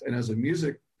Respect, and as a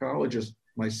musicologist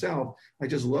myself, I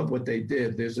just love what they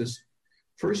did. There's this,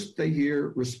 first they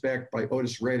hear Respect by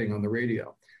Otis Redding on the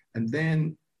radio, and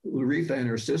then Aretha and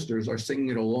her sisters are singing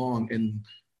it along in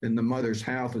the mother's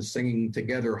house, and singing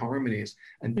together harmonies.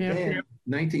 And then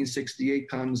 1968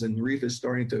 comes, and Aretha's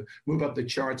starting to move up the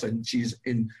charts, and she's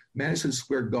in Madison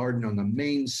Square Garden on the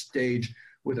main stage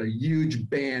with a huge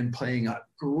band playing a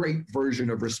great version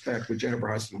of Respect with Jennifer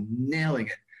Hudson nailing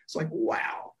it. It's like,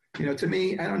 wow. To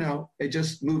me, I don't know, it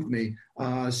just moved me.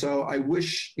 So I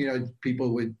wish,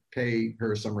 people would pay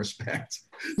her some respect.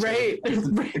 Right,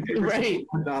 right.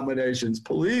 Nominations,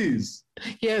 please.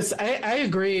 Yes, I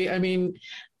agree. I mean,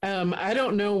 I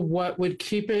don't know what would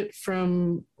keep it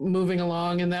from moving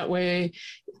along in that way.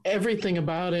 Everything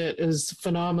about it is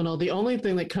phenomenal. The only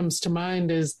thing that comes to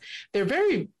mind is they're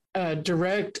very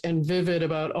direct and vivid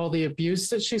about all the abuse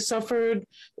that she suffered,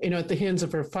 at the hands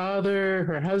of her father,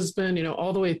 her husband,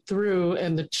 all the way through,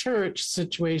 and the church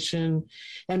situation.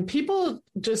 And people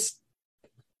just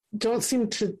don't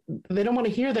they don't want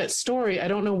to hear that story. I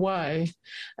don't know why.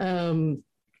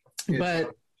 But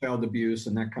child abuse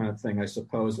and that kind of thing, I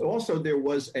suppose. Also, there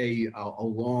was a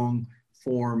long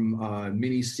form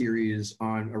mini series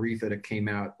on Aretha that came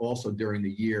out also during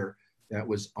the year that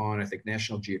was on, I think,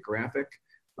 National Geographic.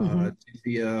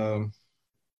 Cynthia, I'm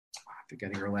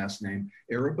forgetting her last name,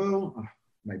 Erebo.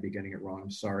 Might be getting it wrong. I'm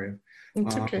sorry.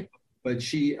 It's okay. But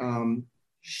she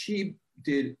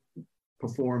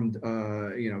performed, as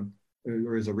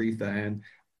Aretha, and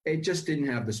it just didn't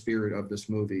have the spirit of this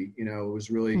movie. It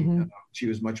was really, she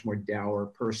was much more dour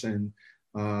person.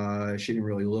 She didn't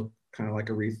really look kind of like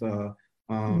Aretha.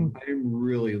 I didn't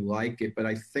really like it, but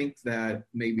I think that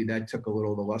maybe that took a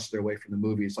little of the luster away from the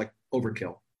movie. It's like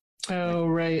overkill. Oh,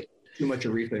 right. Too much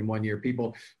Aretha in one year.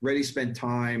 People already spent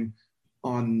time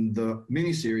on the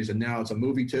miniseries, and now it's a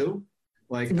movie too.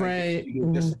 Like, right.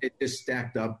 It just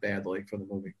stacked up badly for the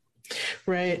movie.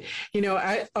 Right.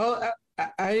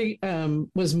 I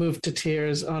was moved to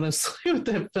tears, honestly, with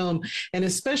that film. And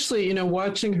especially,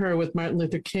 watching her with Martin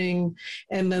Luther King,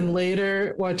 and then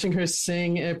later watching her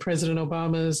sing at President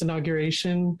Obama's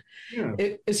inauguration. Yeah.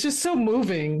 It's just so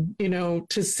moving,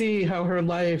 to see how her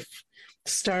life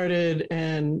started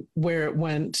and where it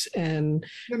went. And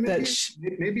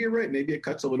maybe you're right. Maybe it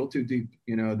cuts a little too deep.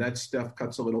 That stuff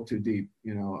cuts a little too deep.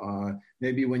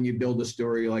 Maybe when you build a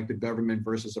story like the government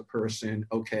versus a person,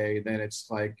 okay, then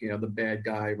it's like, the bad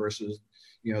guy versus,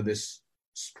 this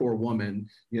poor woman,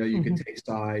 you can take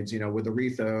sides, with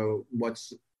Aretha,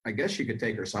 I guess you could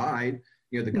take her side,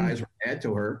 the guys were bad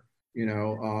to her,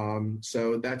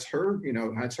 so that's her,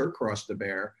 that's her cross to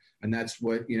bear. And that's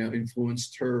what,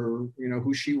 influenced her,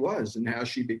 who she was and how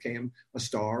she became a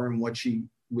star and what she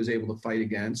was able to fight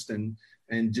against and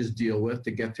just deal with to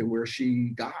get to where she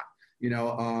got,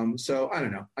 so I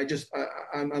don't know.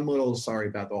 I'm a little sorry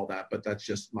about all that, but that's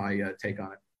just my take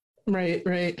on it.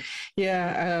 Right.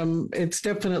 Yeah. It's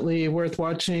definitely worth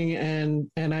watching. And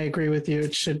I agree with you.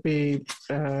 It should be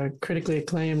critically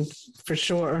acclaimed for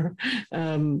sure.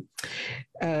 So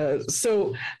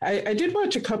I did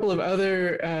watch a couple of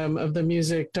other of the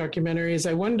music documentaries.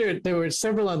 I wondered, there were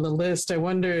several on the list. I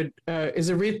wondered, is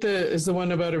the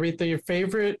one about Aretha your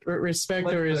favorite, Respect,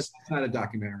 or is it's not a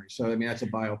documentary? So, I mean, that's a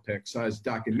biopic. So as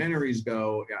documentaries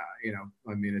go,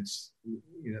 it's,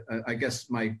 I guess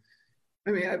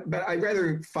but I'd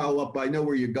rather follow up. I know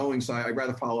where you're going, so I'd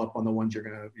rather follow up on the ones you're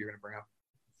gonna bring up.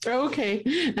 Oh, okay,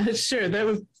 sure.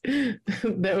 That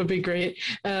would be great.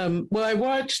 Well, I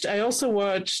also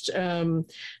watched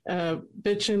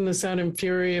Bitchin' the Sound and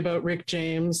Fury about Rick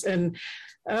James, and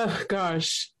oh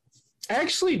gosh, I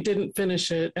actually didn't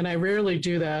finish it, and I rarely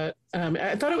do that.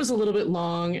 I thought it was a little bit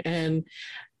long, and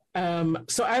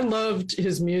so I loved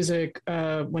his music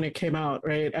when it came out.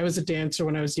 Right, I was a dancer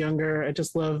when I was younger. I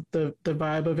just loved the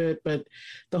vibe of it, but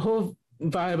the whole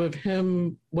vibe of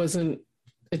him wasn't.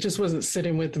 It just wasn't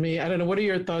sitting with me. I don't know. What are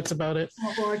your thoughts about it?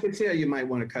 Well, I could see how you might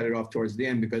want to cut it off towards the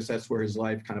end because that's where his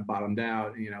life kind of bottomed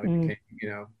out. He became,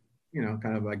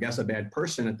 kind of, I guess, a bad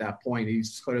person at that point.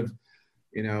 He's sort of,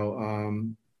 you know,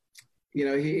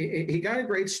 he got a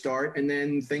great start, and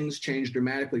then things changed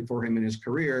dramatically for him in his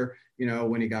career.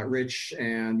 When he got rich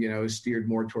and steered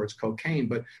more towards cocaine.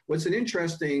 But what's an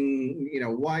interesting,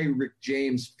 why Rick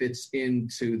James fits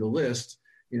into the list,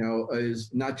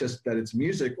 is not just that it's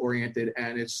music oriented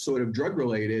and it's sort of drug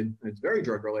related. It's very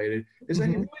drug related. Is that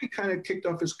he really kind of kicked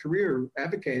off his career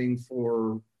advocating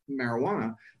for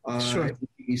marijuana. Sure.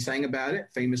 He sang about it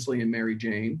famously in Mary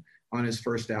Jane on his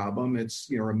first album. It's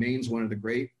remains one of the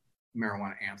great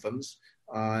marijuana anthems,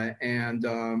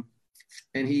 and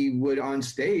he would on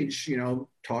stage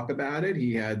talk about it.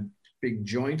 He had big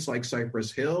joints like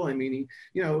Cypress Hill. I mean,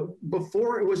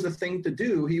 before it was the thing to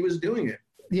do, he was doing it.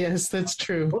 Yes, that's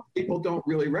true. Most people don't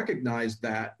really recognize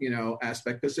that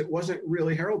aspect because it wasn't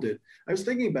really heralded. I was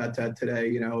thinking about that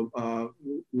today,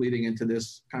 leading into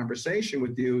this conversation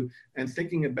with you, and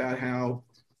thinking about how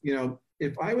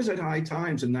if I was at High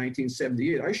Times in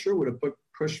 1978, I sure would have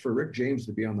pushed for Rick James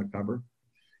to be on the cover.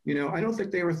 I don't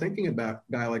think they were thinking about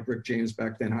a guy like Rick James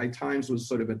back then. High Times was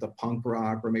sort of into punk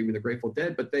rock or maybe the Grateful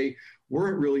Dead, but they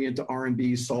weren't really into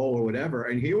R&B, soul, or whatever.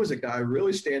 And here was a guy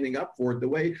really standing up for it the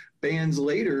way bands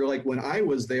later, like when I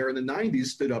was there in the 90s,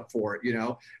 stood up for it,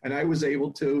 and I was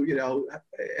able to,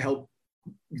 help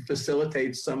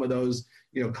facilitate some of those,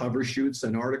 cover shoots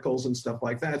and articles and stuff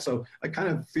like that. So I kind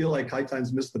of feel like High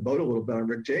Times missed the boat a little bit on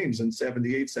Rick James in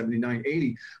 78, 79,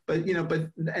 80. But,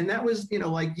 and that was,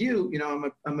 like you,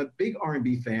 I'm a big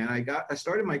R&B fan. I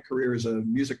started my career as a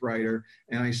music writer,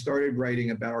 and I started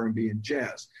writing about R&B and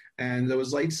jazz. And it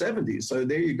was late 70s. So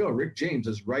there you go. Rick James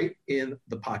is right in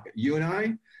the pocket. You and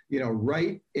I,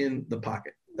 right in the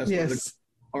pocket. That's yes.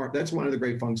 That's one of the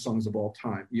great funk songs of all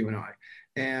time, You and I.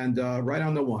 And right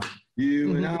on the one,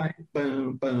 You and I,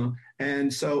 boom, boom.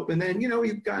 And then,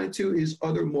 he got into his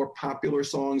other more popular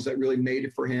songs that really made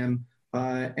it for him.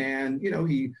 And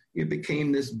he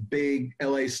became this big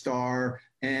LA star,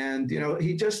 and,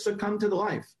 he just succumbed to the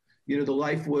life. The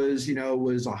life was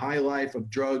a high life of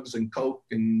drugs and coke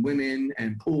and women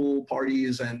and pool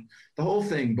parties and the whole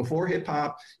thing. Before hip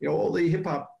hop, all the hip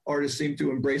hop artists seemed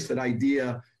to embrace that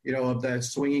idea, of that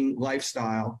swinging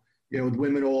lifestyle, with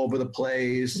women all over the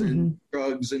place and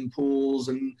drugs and pools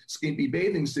and skimpy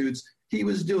bathing suits. He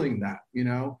was doing that,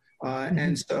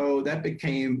 and so that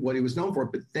became what he was known for.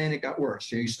 But then it got worse.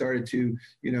 He started to,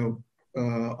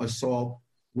 assault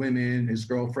women, his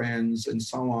girlfriends, and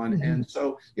so on. And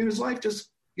so his life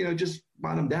just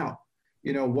bottomed out.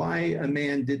 Why a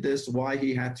man did this, why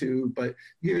he had to, but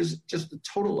here's just a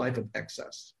total life of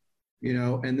excess.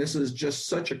 And this is just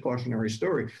such a cautionary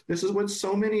story. This is what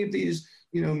so many of these,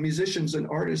 musicians and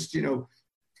artists, the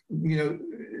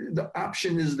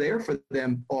option is there for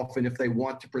them often if they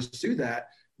want to pursue that.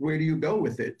 Where do you go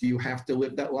with it? Do you have to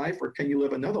live that life, or can you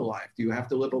live another life? Do you have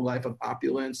to live a life of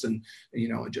opulence and,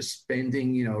 just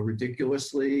spending,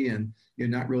 ridiculously, and you're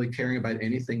not really caring about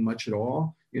anything much at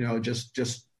all? Just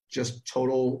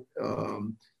total,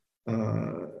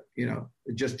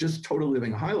 just total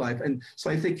living a high life. And so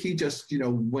I think he just,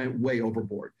 went way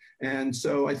overboard. And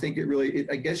so I think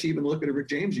I guess you even look at Rick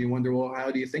James, and you wonder, well,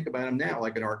 how do you think about him now?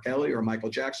 Like an R. Kelly or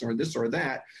Michael Jackson or this or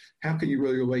that? How can you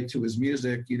really relate to his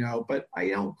music, But I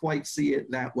don't quite see it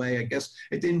that way. I guess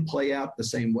it didn't play out the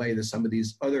same way that some of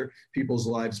these other people's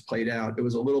lives played out. It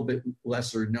was a little bit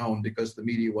lesser known because the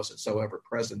media wasn't so ever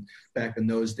present back in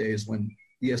those days when,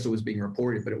 yes, it was being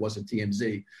reported, but it wasn't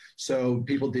TMZ. So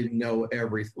people didn't know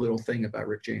every little thing about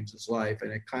Rick James's life.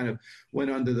 And it kind of went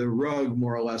under the rug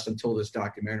more or less until this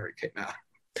documentary came out.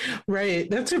 Right.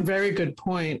 That's a very good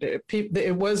point.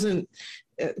 It wasn't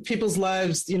people's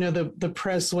lives, the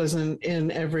press wasn't in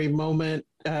every moment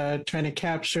trying to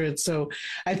capture it. So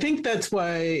I think that's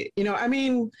why,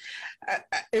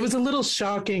 it was a little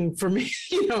shocking for me,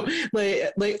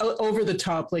 like over the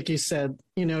top, like you said,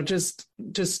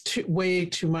 just way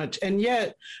too much. And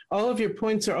yet all of your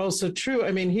points are also true.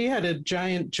 I mean, he had a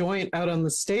giant joint out on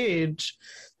the stage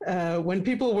when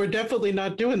people were definitely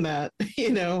not doing that,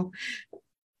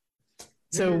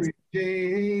 So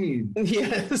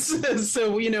yes.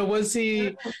 So, was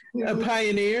he a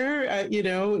pioneer?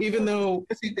 Even though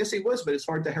yes, he was, but it's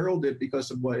hard to herald it because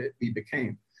of what he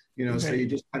became. Right. So you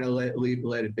just kind of let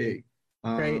it be.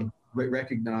 Right.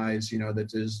 recognize, that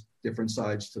there's different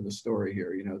sides to the story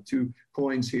here, two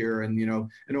coins here. And,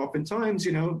 and oftentimes,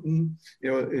 it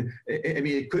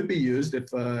could be used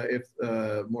if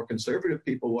more conservative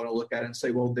people want to look at it and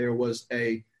say, well, there was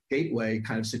a gateway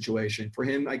kind of situation for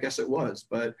him. I guess it was,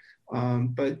 but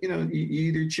you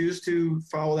either choose to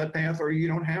follow that path or you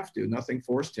don't have to. Nothing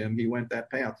forced him. He went that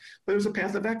path, but it was a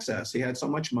path of excess. He had so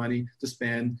much money to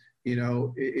spend,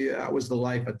 that was the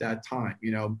life at that time,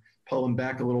 pull him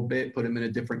back a little bit, put him in a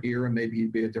different era, maybe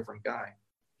he'd be a different guy.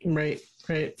 Right,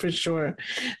 for sure.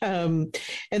 And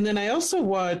then I also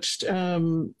watched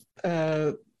the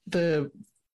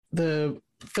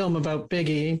film about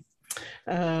Biggie,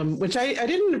 which I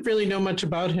didn't really know much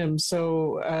about him.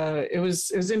 So it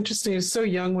was interesting. He was so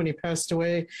young when he passed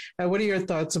away. What are your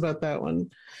thoughts about that one?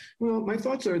 Well, my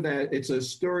thoughts are that it's a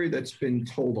story that's been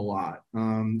told a lot.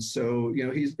 It's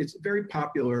a very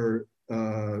popular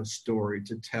story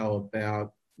to tell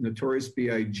about Notorious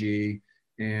B.I.G.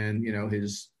 and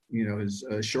his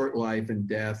short life and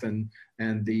death and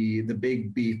the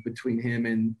big beef between him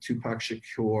and Tupac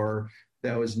Shakur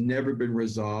that has never been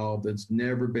resolved. It's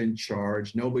never been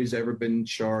charged. Nobody's ever been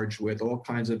charged with all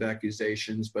kinds of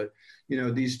accusations. But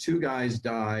these two guys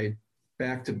died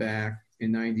back to back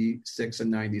in 96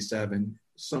 and 97,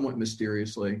 somewhat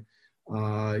mysteriously.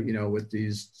 With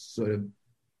these sort of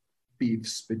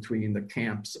beefs between the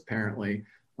camps, apparently.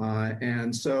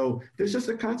 And so there's just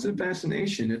a constant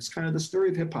fascination. It's kind of the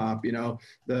story of hip hop,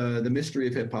 the mystery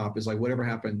of hip hop is like, whatever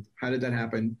happened? How did that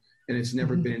happen? And it's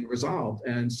never been resolved.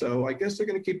 And so I guess they're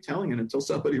going to keep telling it until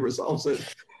somebody resolves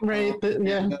it. Right.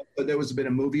 Yeah. But there was been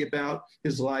a movie about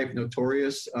his life,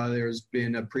 Notorious. There's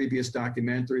been a previous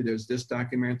documentary. There's this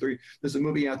documentary. There's a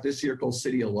movie out this year called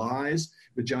City of Lies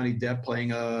with Johnny Depp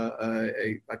playing a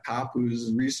cop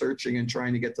who's researching and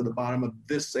trying to get to the bottom of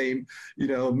this same,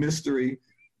 mystery,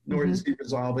 nor does he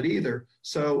resolve it either.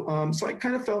 So, so I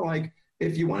kind of felt like,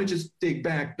 if you want to just dig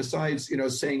back, besides,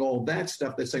 saying all that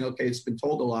stuff, that's saying, okay, it's been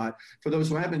told a lot. For those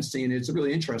who haven't seen it, it's a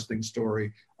really interesting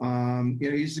story.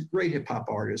 He's a great hip hop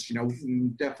artist,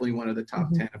 definitely one of the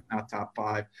top 10, if not top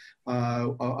 5,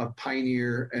 a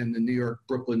pioneer in the New York,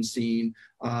 Brooklyn scene,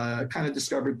 kind of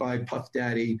discovered by Puff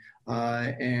Daddy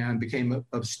and became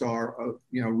a star,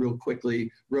 real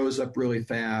quickly, rose up really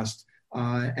fast,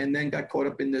 and then got caught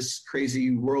up in this crazy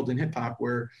world in hip hop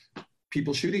where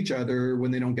people shoot each other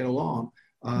when they don't get along.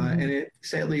 And it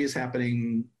sadly is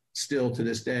happening still to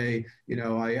this day.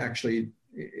 I actually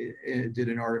did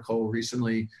an article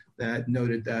recently that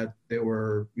noted that there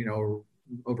were,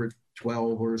 over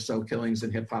 12 or so killings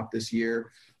in hip hop this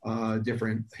year,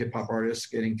 different hip hop artists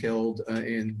getting killed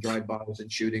in drive-bys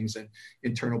and shootings and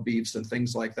internal beefs and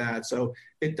things like that. So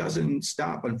it doesn't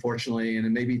stop, unfortunately, and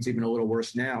maybe it's even a little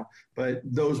worse now, but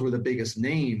those were the biggest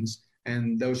names.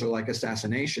 And those are like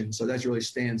assassinations. So that really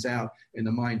stands out in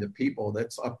the mind of people.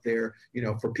 That's up there,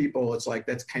 for people, it's like,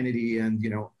 that's Kennedy and,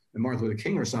 and Martin Luther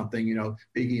King or something,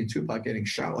 Biggie and Tupac getting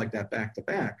shot like that back to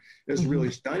back. It was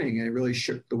really stunning, and it really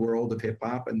shook the world of hip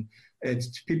hop, and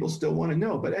people still want to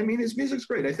know. But I mean, his music's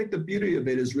great. I think the beauty of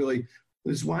it is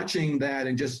watching that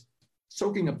and just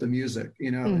soaking up the music,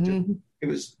 it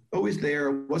was always there.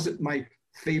 It wasn't my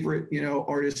favorite,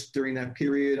 artist during that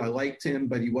period. I liked him,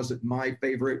 but he wasn't my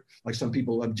favorite. Like some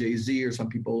people love Jay-Z or some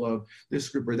people love this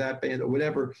group or that band or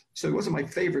whatever. So it wasn't my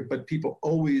favorite, but people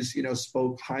always,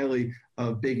 spoke highly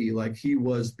of Biggie. Like he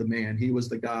was the man, he was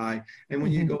the guy. And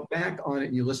when you go back on it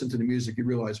and you listen to the music, you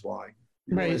realize why.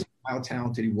 You realize how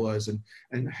talented he was and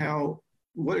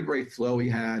what a great flow he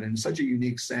had and such a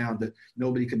unique sound that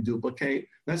nobody can duplicate.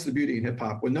 That's the beauty in hip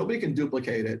hop. When nobody can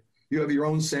duplicate it, you have your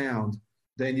own sound,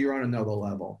 then you're on another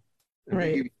level.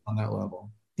 Right. On that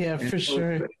level. Yeah, for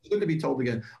sure. It's good to be told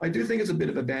again. I do think it's a bit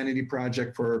of a vanity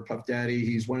project for Puff Daddy.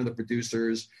 He's one of the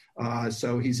producers,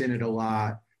 so he's in it a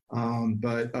lot.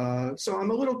 So I'm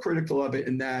a little critical of it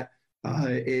in that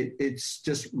it's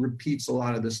just repeats a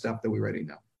lot of the stuff that we already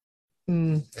know.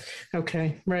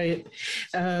 Okay, right.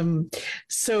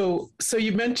 So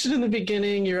you mentioned in the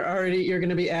beginning you're going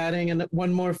to be adding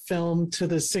one more film to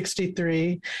the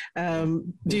 63.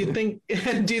 Do you think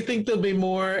there'll be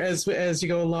more as you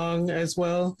go along as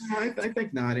well? I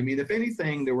think not. I mean, if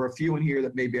anything, there were a few in here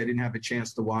that maybe I didn't have a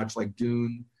chance to watch, like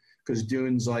Dune, because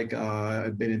Dune's like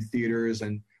I've been in theaters,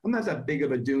 and I'm not that big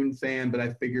of a Dune fan, but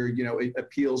I figured, it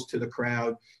appeals to the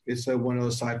crowd. It's one of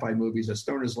those sci-fi movies that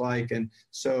stoners like. And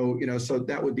so, so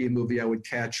that would be a movie I would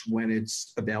catch when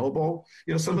it's available.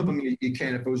 Some of them you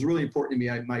can. If it was really important to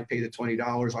me, I might pay the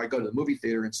 $20. I go to the movie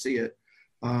theater and see it.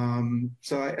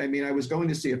 So, I was going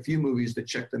to see a few movies to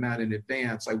check them out in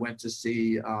advance. I went to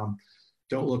see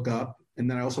Don't Look Up. And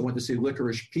then I also went to see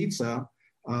Licorice Pizza.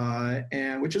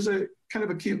 and which is a kind of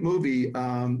a cute movie,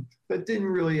 but didn't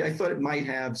really. I thought it might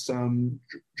have some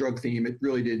drug theme. It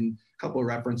really didn't. A couple of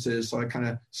references, so I kind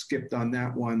of skipped on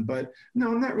that one. But no,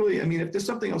 I'm not really. I mean, if there's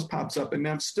something else pops up, I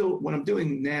mean, I'm still. What I'm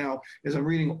doing now is I'm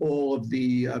reading all of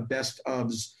the best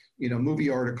ofs, movie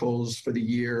articles for the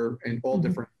year and all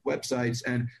different websites,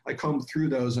 and I comb through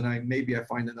those, and maybe I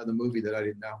find another movie that I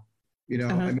didn't know.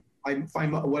 I mean, I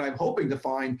find what I'm hoping to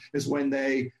find is when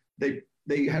they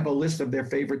have a list of their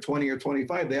favorite 20 or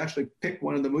 25, they actually pick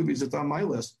one of the movies that's on my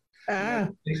list.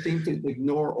 They seem to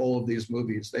ignore all of these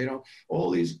movies. They don't, all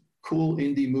these cool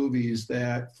indie movies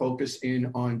that focus in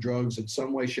on drugs in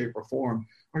some way, shape, or form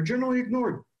are generally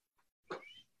ignored.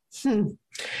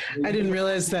 I didn't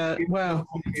realize that. Wow.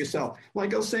 Yourself.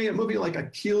 Like I was saying, a movie like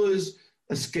Akila's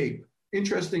Escape.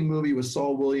 Interesting movie with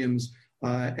Saul Williams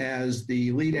as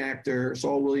the lead actor.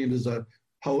 Saul Williams is a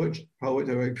poet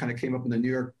who kind of came up in the New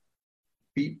York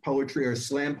beat poetry or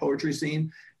slam poetry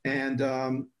scene. And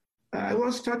I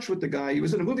lost touch with the guy. He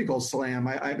was in a movie called Slam.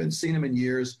 I haven't seen him in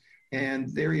years.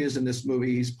 And there he is in this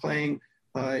movie. He's playing,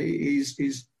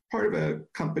 he's part of a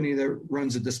company that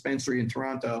runs a dispensary in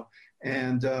Toronto.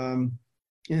 And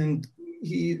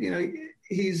he,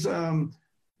 he's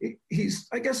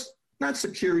I guess not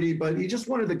security, but he's just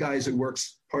one of the guys that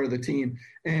works part of the team.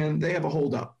 And they have a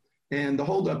holdup. And the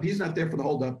holdup, he's not there for the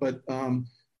holdup, but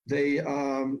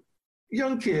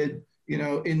young kid,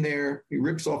 in there, he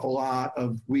rips off a lot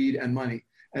of weed and money.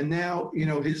 And now,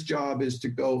 his job is to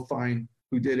go find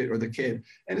who did it or the kid.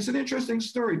 And it's an interesting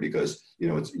story because,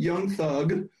 it's a young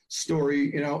thug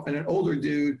story, and an older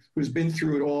dude who's been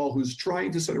through it all, who's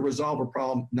trying to sort of resolve a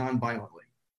problem non-violently.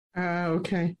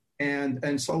 Okay.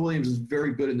 And Saul Williams is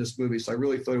very good in this movie, so I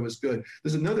really thought it was good.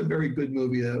 There's another very good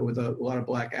movie with a lot of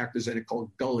black actors in it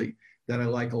called Gully that I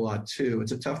like a lot too.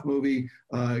 It's a tough movie,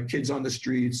 kids on the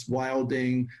streets,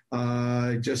 wilding,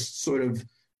 just sort of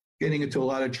getting into a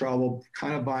lot of trouble,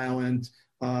 kind of violent,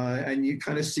 and you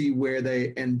kind of see where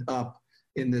they end up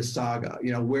in this saga.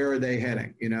 Where are they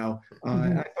heading? And I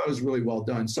thought it was really well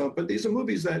done. So, but these are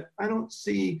movies that I don't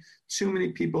see too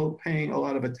many people paying a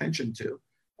lot of attention to.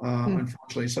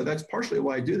 Unfortunately. So that's partially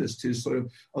why I do this, to sort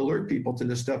of alert people to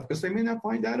this stuff, because they may not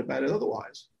find out about it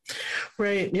otherwise.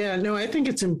 Right. Yeah. No, I think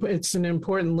it's an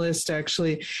important list,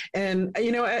 actually. And,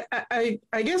 I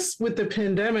guess with the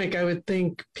pandemic, I would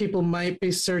think people might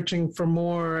be searching for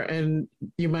more, and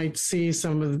you might see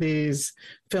some of these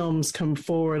films come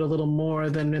forward a little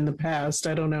more than in the past.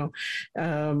 I don't know.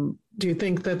 Do you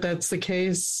think that that's the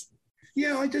case?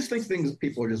 Yeah, I just think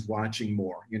people are just watching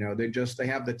more. They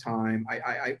have the time.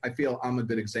 I feel I'm a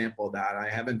good example of that. I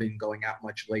haven't been going out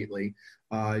much lately.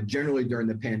 Generally during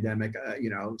the pandemic,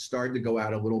 started to go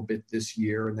out a little bit this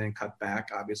year and then cut back,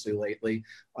 obviously, lately.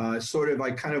 I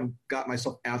kind of got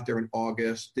myself out there in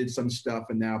August, did some stuff,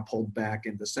 and now pulled back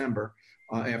in December.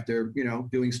 After,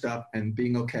 doing stuff and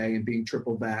being okay and being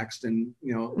triple vaxxed and,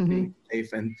 being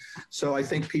safe. And so I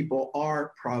think people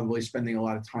are probably spending a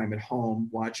lot of time at home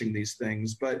watching these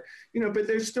things, but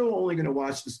they're still only going to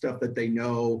watch the stuff that they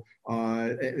know.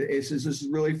 This is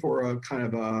really for a kind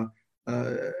of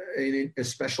a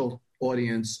special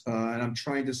audience. And I'm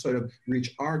trying to sort of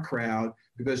reach our crowd,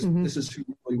 because this is who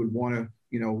really would want to,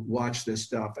 watch this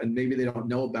stuff, and maybe they don't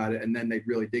know about it, and then they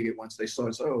really dig it once they saw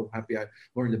it. So, oh, happy I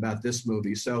learned about this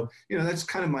movie. So, that's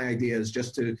kind of my idea, is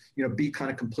just to, be kind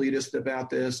of completist about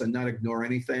this and not ignore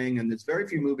anything. And there's very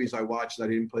few movies I watched that I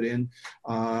didn't put in.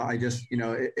 I just,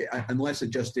 unless it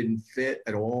just didn't fit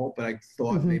at all, but I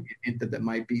thought maybe a hint that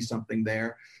might be something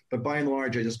there. But by and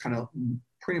large, I just kind of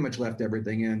pretty much left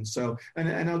everything in. So,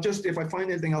 and I'll just, if I find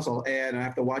anything else, I'll add. I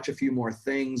have to watch a few more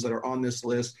things that are on this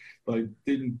list, but I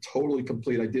didn't totally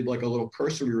complete. I did like a little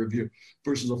cursory review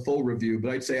versus a full review, but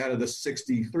I'd say out of the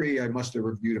 63, I must have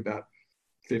reviewed about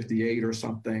 58 or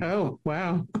something. Oh,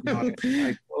 wow.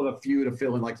 I pulled a few to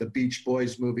fill in, like the Beach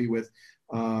Boys movie with,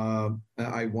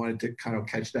 I wanted to kind of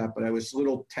catch that, but I was a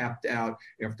little tapped out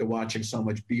after watching so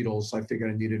much Beatles. So I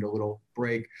figured I needed a little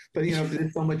break. But,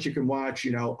 there's so much you can watch,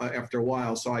 after a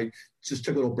while. So I just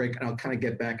took a little break, and I'll kind of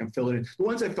get back and fill it in. The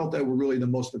ones I felt that were really the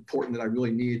most important, that I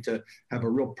really needed to have a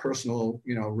real personal,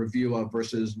 review of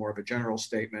versus more of a general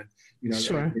statement,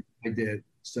 Sure. I did.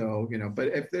 So, but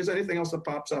if there's anything else that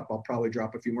pops up, I'll probably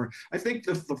drop a few more. I think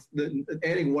the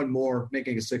adding one more,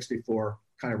 making a 64,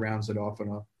 kind of rounds it off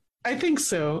enough. I think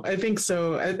so.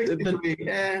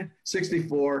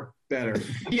 64 better.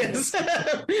 Yes.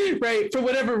 Right. For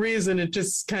whatever reason, it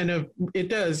just kind of, it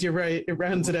does. You're right. It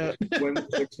rounds it out.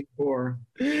 64.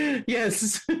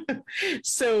 Yes.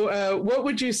 So what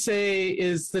would you say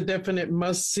is the definite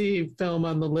must-see film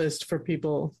on the list for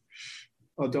people?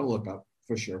 Oh, Don't Look Up.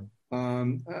 for sure.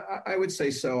 I would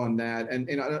say so on that,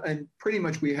 and pretty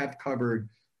much we have covered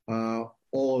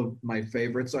all of my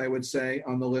favorites. I would say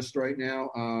on the list right now.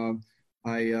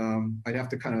 I'd have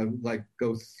to kind of like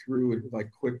go through it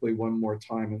like quickly one more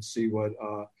time and see what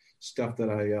stuff that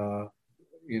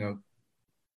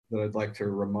that I'd like to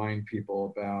remind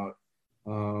people about.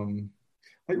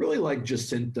 I really like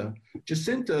Jacinta.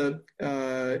 Jacinta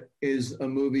is a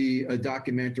movie, a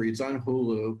documentary. It's on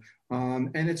Hulu,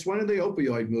 and it's one of the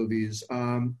opioid movies,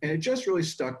 and it just really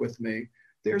stuck with me.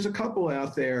 There's a couple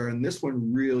out there, and this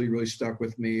one really, really stuck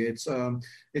with me. It's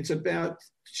about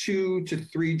two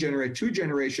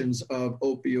generations of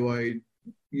opioid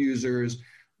users.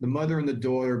 The mother and the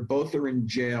daughter both are in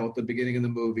jail at the beginning of the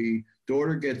movie.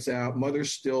 Daughter gets out, mother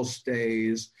still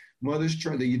stays.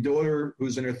 The daughter,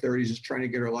 who's in her 30s, is trying to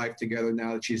get her life together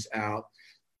now that she's out.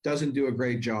 Doesn't do a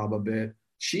great job of it.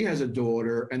 She has a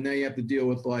daughter, and then you have to deal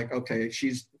with like, okay,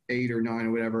 she's 8 or 9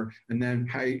 or whatever, and then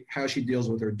how she deals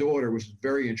with her daughter, which is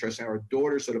very interesting. How her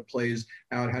daughter sort of plays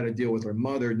out how to deal with her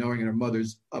mother, knowing that her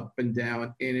mother's up and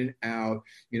down, in and out,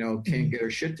 can't get her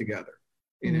shit together,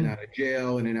 in and out of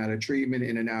jail, in and out of treatment,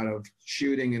 in and out of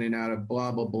shooting, in and out of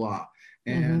blah, blah, blah.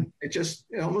 And it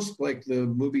almost like the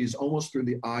movie is almost through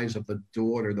the eyes of the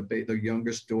daughter, the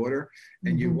youngest daughter,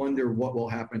 and you wonder what will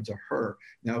happen to her.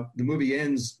 Now, the movie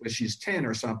ends when she's 10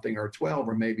 or something, or 12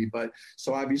 or maybe, but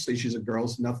so obviously she's a girl,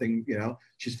 so nothing,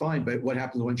 she's fine. But what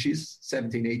happens when she's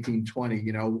 17, 18,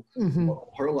 20, what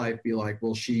will her life be like?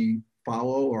 Will she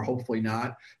follow, or hopefully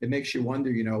not? It makes you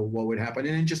wonder, what would happen.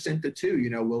 And in Jacinta too,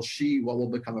 what will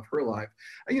become of her life?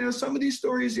 Some of these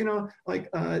stories, like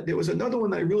there was another one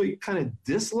that I really kind of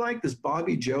disliked, this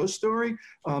Bobby Joe story,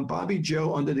 Bobby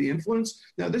Joe Under the Influence.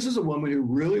 Now, this is a woman who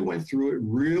really went through it,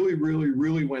 really, really,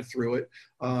 really went through it.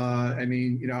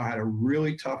 Had a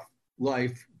really tough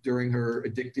life during her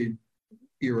addicted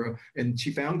era, and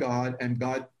she found God, and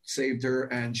God saved her,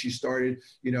 and she started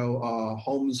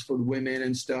homes for women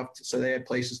and stuff, so they had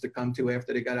places to come to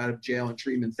after they got out of jail and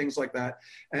treatment, things like that.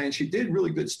 And she did really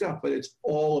good stuff, but it's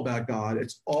all about God.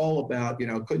 It's all about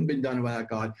couldn't been done without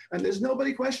God, and there's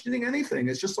nobody questioning anything.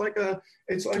 It's just like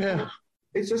it's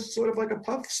just sort of like a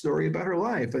puff story about her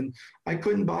life, and I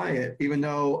couldn't buy it, even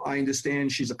though I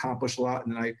understand she's accomplished a lot,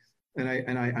 and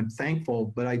I'm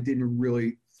thankful, but I didn't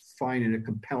really find it a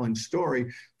compelling story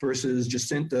versus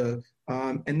Jacinta.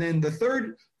 And then the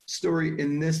third story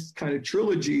in this kind of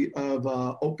trilogy of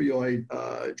opioid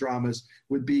dramas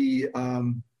would be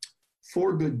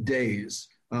 4 Good Days,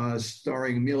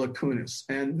 starring Mila Kunis.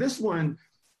 And this one,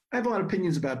 I have a lot of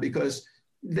opinions about, because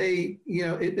this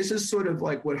is sort of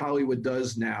like what Hollywood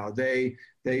does now. They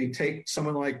take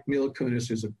someone like Mila Kunis,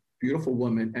 who's a beautiful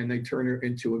woman, and they turn her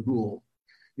into a ghoul.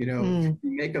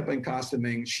 Makeup and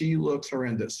costuming, she looks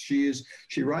horrendous. She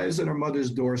arrives at her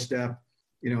mother's doorstep,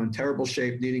 in terrible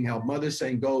shape, needing help. Mother's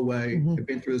saying, go away. I've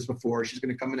been through this before. She's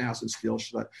going to come in the house and steal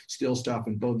stuff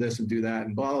and do this and do that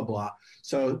and blah, blah, blah.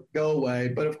 So go away.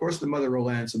 But of course, the mother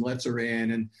relents and lets her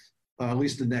in, and at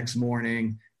least the next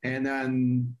morning. And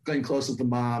then Glenn Close is the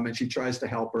mom, and she tries to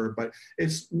help her, but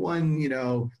it's one,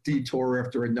 detour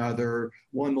after another,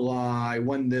 one lie,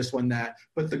 one this, one that.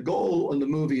 But the goal in the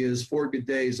movie is 4 Good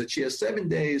Days, that she has 7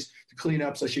 days to clean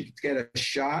up so she can get a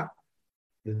shot,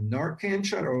 the Narcan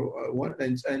shot, or what,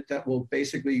 and that will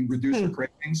basically reduce her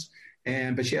cravings.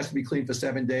 But she has to be clean for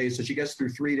 7 days. So she gets through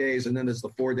 3 days, and then there's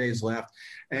the 4 days left.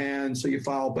 And so you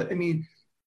follow. But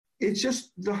it's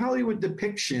just the Hollywood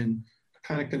depiction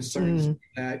kind of concerns me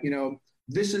that,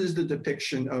 this is the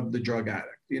depiction of the drug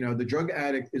addict. The drug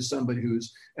addict is somebody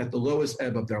who's at the lowest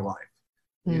ebb of their life.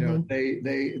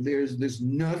 There's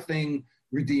nothing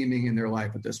redeeming in their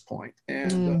life at this point.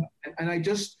 And I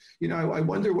just, I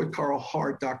wonder what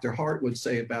Dr. Hart would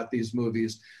say about these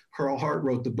movies. Carl Hart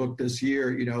wrote the book this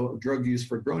year, Drug Use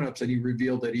for Grownups, and he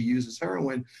revealed that he uses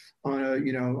heroin on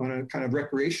a kind of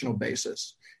recreational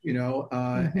basis,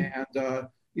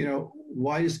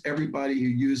 why is everybody who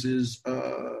uses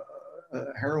a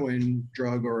heroin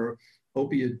drug or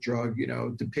opiate drug,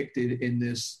 depicted in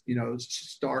this,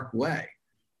 stark way?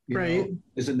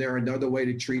 Isn't there another way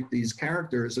to treat these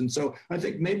characters? And so I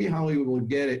think maybe Hollywood will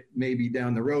get it maybe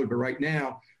down the road, but right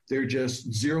now they're just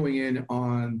zeroing in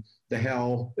on the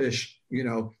hellish,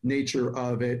 nature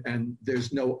of it, and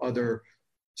there's no other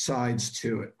sides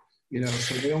to it.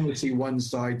 So they only see one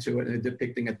side to it, and they're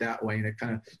depicting it that way, and it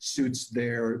kind of suits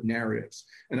their narratives.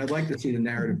 And I'd like to see the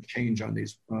narrative change on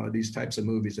these types of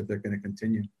movies if they're going to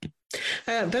continue.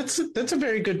 That's a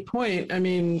very good point.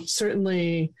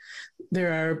 Certainly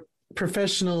there are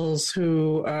professionals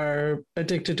who are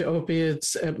addicted to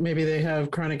opiates. Maybe they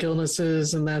have chronic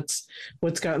illnesses and that's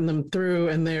what's gotten them through.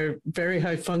 And they're very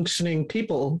high functioning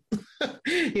people,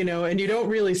 and you don't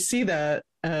really see that.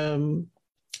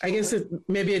 I guess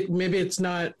maybe it's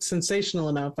not sensational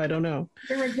enough. I don't know.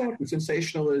 Yeah, exactly.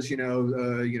 Sensational is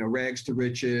rags to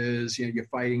riches. You're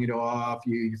fighting it off.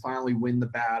 You finally win the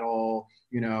battle.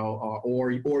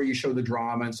 Or you show the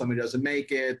drama and somebody doesn't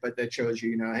make it, but that shows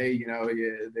hey,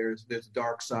 there's a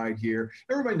dark side here.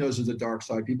 Everybody knows there's a dark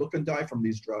side. People can die from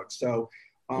these drugs. So,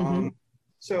 I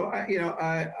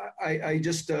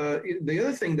just the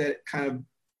other thing that kind of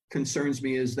concerns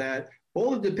me is that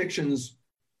all the depictions,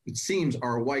 it seems,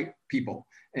 are white people,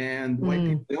 and white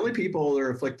people, the only people that are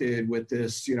afflicted with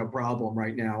this, problem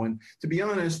right now. And to be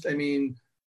honest, I mean,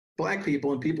 Black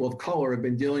people and people of color have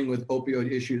been dealing with opioid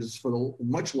issues for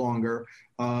much longer,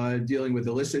 dealing with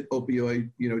illicit opioid,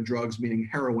 drugs, meaning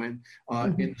heroin,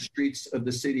 in the streets of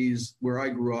the cities where I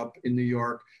grew up in New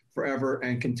York forever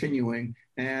and continuing.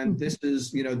 And this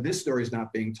is, this story is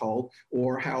not being told,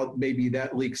 or how maybe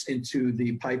that leaks into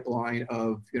the pipeline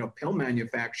of, pill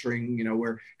manufacturing,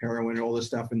 where heroin and all this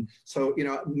stuff. And so,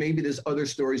 maybe there's other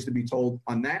stories to be told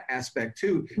on that aspect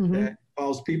too, that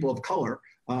involves people of color.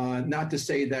 Not to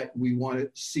say that we want to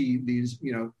see these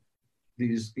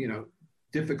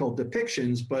difficult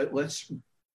depictions, but let's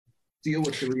deal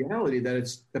with the reality that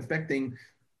it's affecting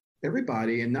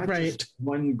everybody and not just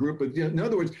one group of. In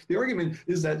other words, the argument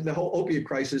is that the whole opiate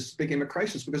crisis became a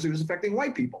crisis because it was affecting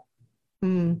white people.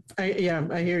 I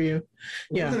hear you.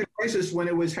 It wasn't a crisis when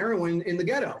it was heroin in the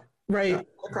ghetto. Right. A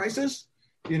crisis.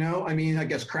 I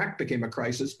guess crack became a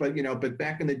crisis, but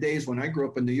back in the days when I grew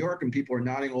up in New York and people were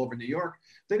nodding all over New York,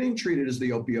 they didn't treat it as the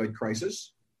opioid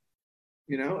crisis.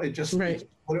 It just it's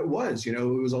what it was. It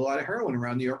was a lot of heroin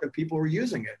around New York and people were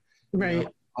using it. Right.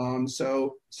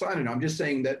 So I don't know. I'm just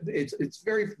saying that it's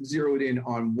very zeroed in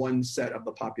on one set of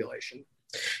the population.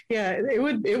 Yeah, it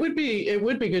would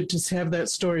be good to have that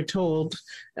story told.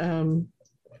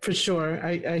 For sure.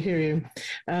 I hear you.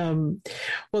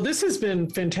 Well, this has been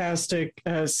fantastic,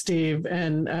 Steve.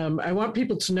 And I want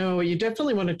people to know you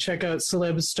definitely want to check out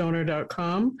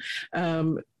celebstoner.com.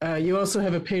 You also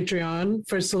have a Patreon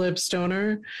for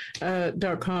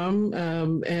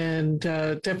celebstoner.com, and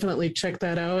definitely check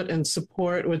that out and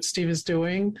support what Steve is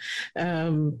doing.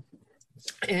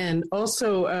 And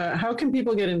also, how can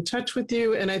people get in touch with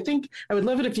you? And I think I would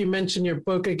love it if you mention your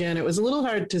book again. It was a little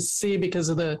hard to see because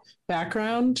of the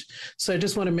background. So I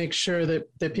just want to make sure that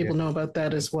people know about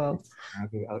that as well.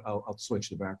 Okay, I'll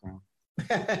switch the background.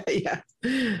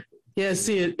 Yeah,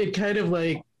 see, it kind of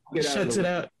like shuts it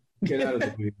out. Get out of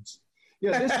the weeds.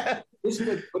 Yeah, this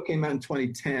book came out in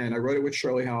 2010. I wrote it with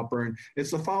Shirley Halpern. It's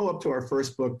the follow-up to our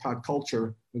first book, Pop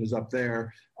Culture, that is up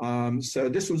there. So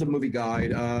this was a movie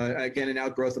guide, again, an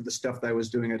outgrowth of the stuff that I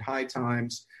was doing at High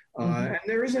Times. And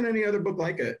there isn't any other book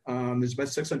like it. There's about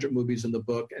 600 movies in the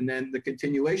book. And then the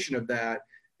continuation of that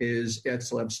is at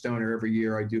Celeb Stoner. Every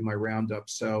year I do my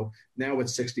roundup. So now with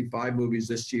 65 movies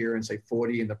this year and say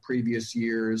 40 in the previous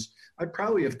years, I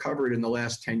probably have covered in the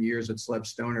last 10 years at Celeb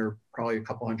Stoner, probably a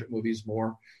couple hundred movies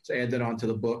more. So add that onto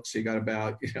the book. So you got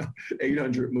about,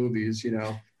 800 movies,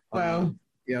 Wow.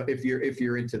 If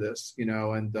you're into this,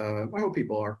 and I hope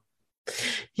people are.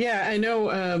 Yeah, I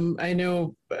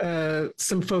know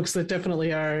some folks that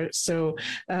definitely are. So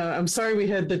I'm sorry we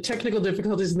had the technical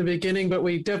difficulties in the beginning, but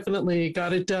we definitely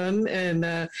got it done.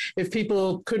 And if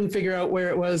people couldn't figure out where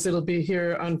it was, it'll be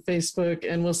here on Facebook,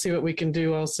 and we'll see what we can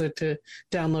do also to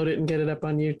download it and get it up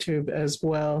on YouTube as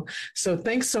well. So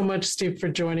thanks so much, Steve, for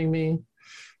joining me.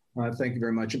 Thank you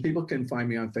very much. And people can find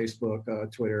me on Facebook,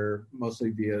 Twitter, mostly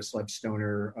via Celeb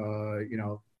Stoner,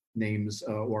 names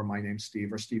or my name's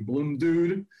Steve or Steve Bloom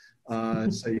Dude.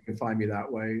 So you can find me that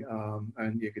way.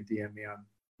 And you could DM me on,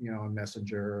 on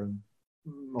Messenger and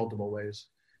multiple ways.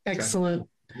 Excellent.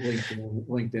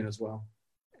 LinkedIn as well.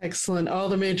 Excellent. All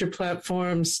the major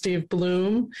platforms, Steve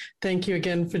Bloom. Thank you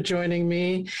again for joining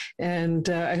me. And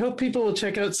I hope people will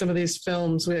check out some of these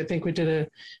films. I think we did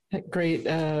a great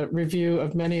review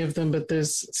of many of them, but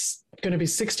there's going to be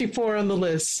 64 on the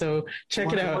list. So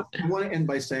check it out. I want to end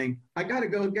by saying, I got to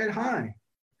go get high.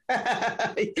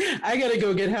 I got to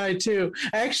go get high too.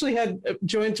 I actually had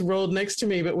joints rolled next to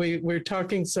me, but we're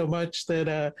talking so much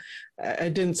that I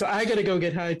didn't. So I got to go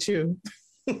get high too.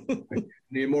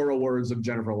 The immortal words of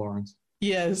Jennifer Lawrence.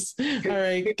 Yes. All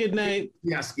right. Good night.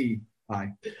 Yaski.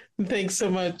 Bye. Thanks so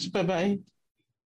much. Bye-bye.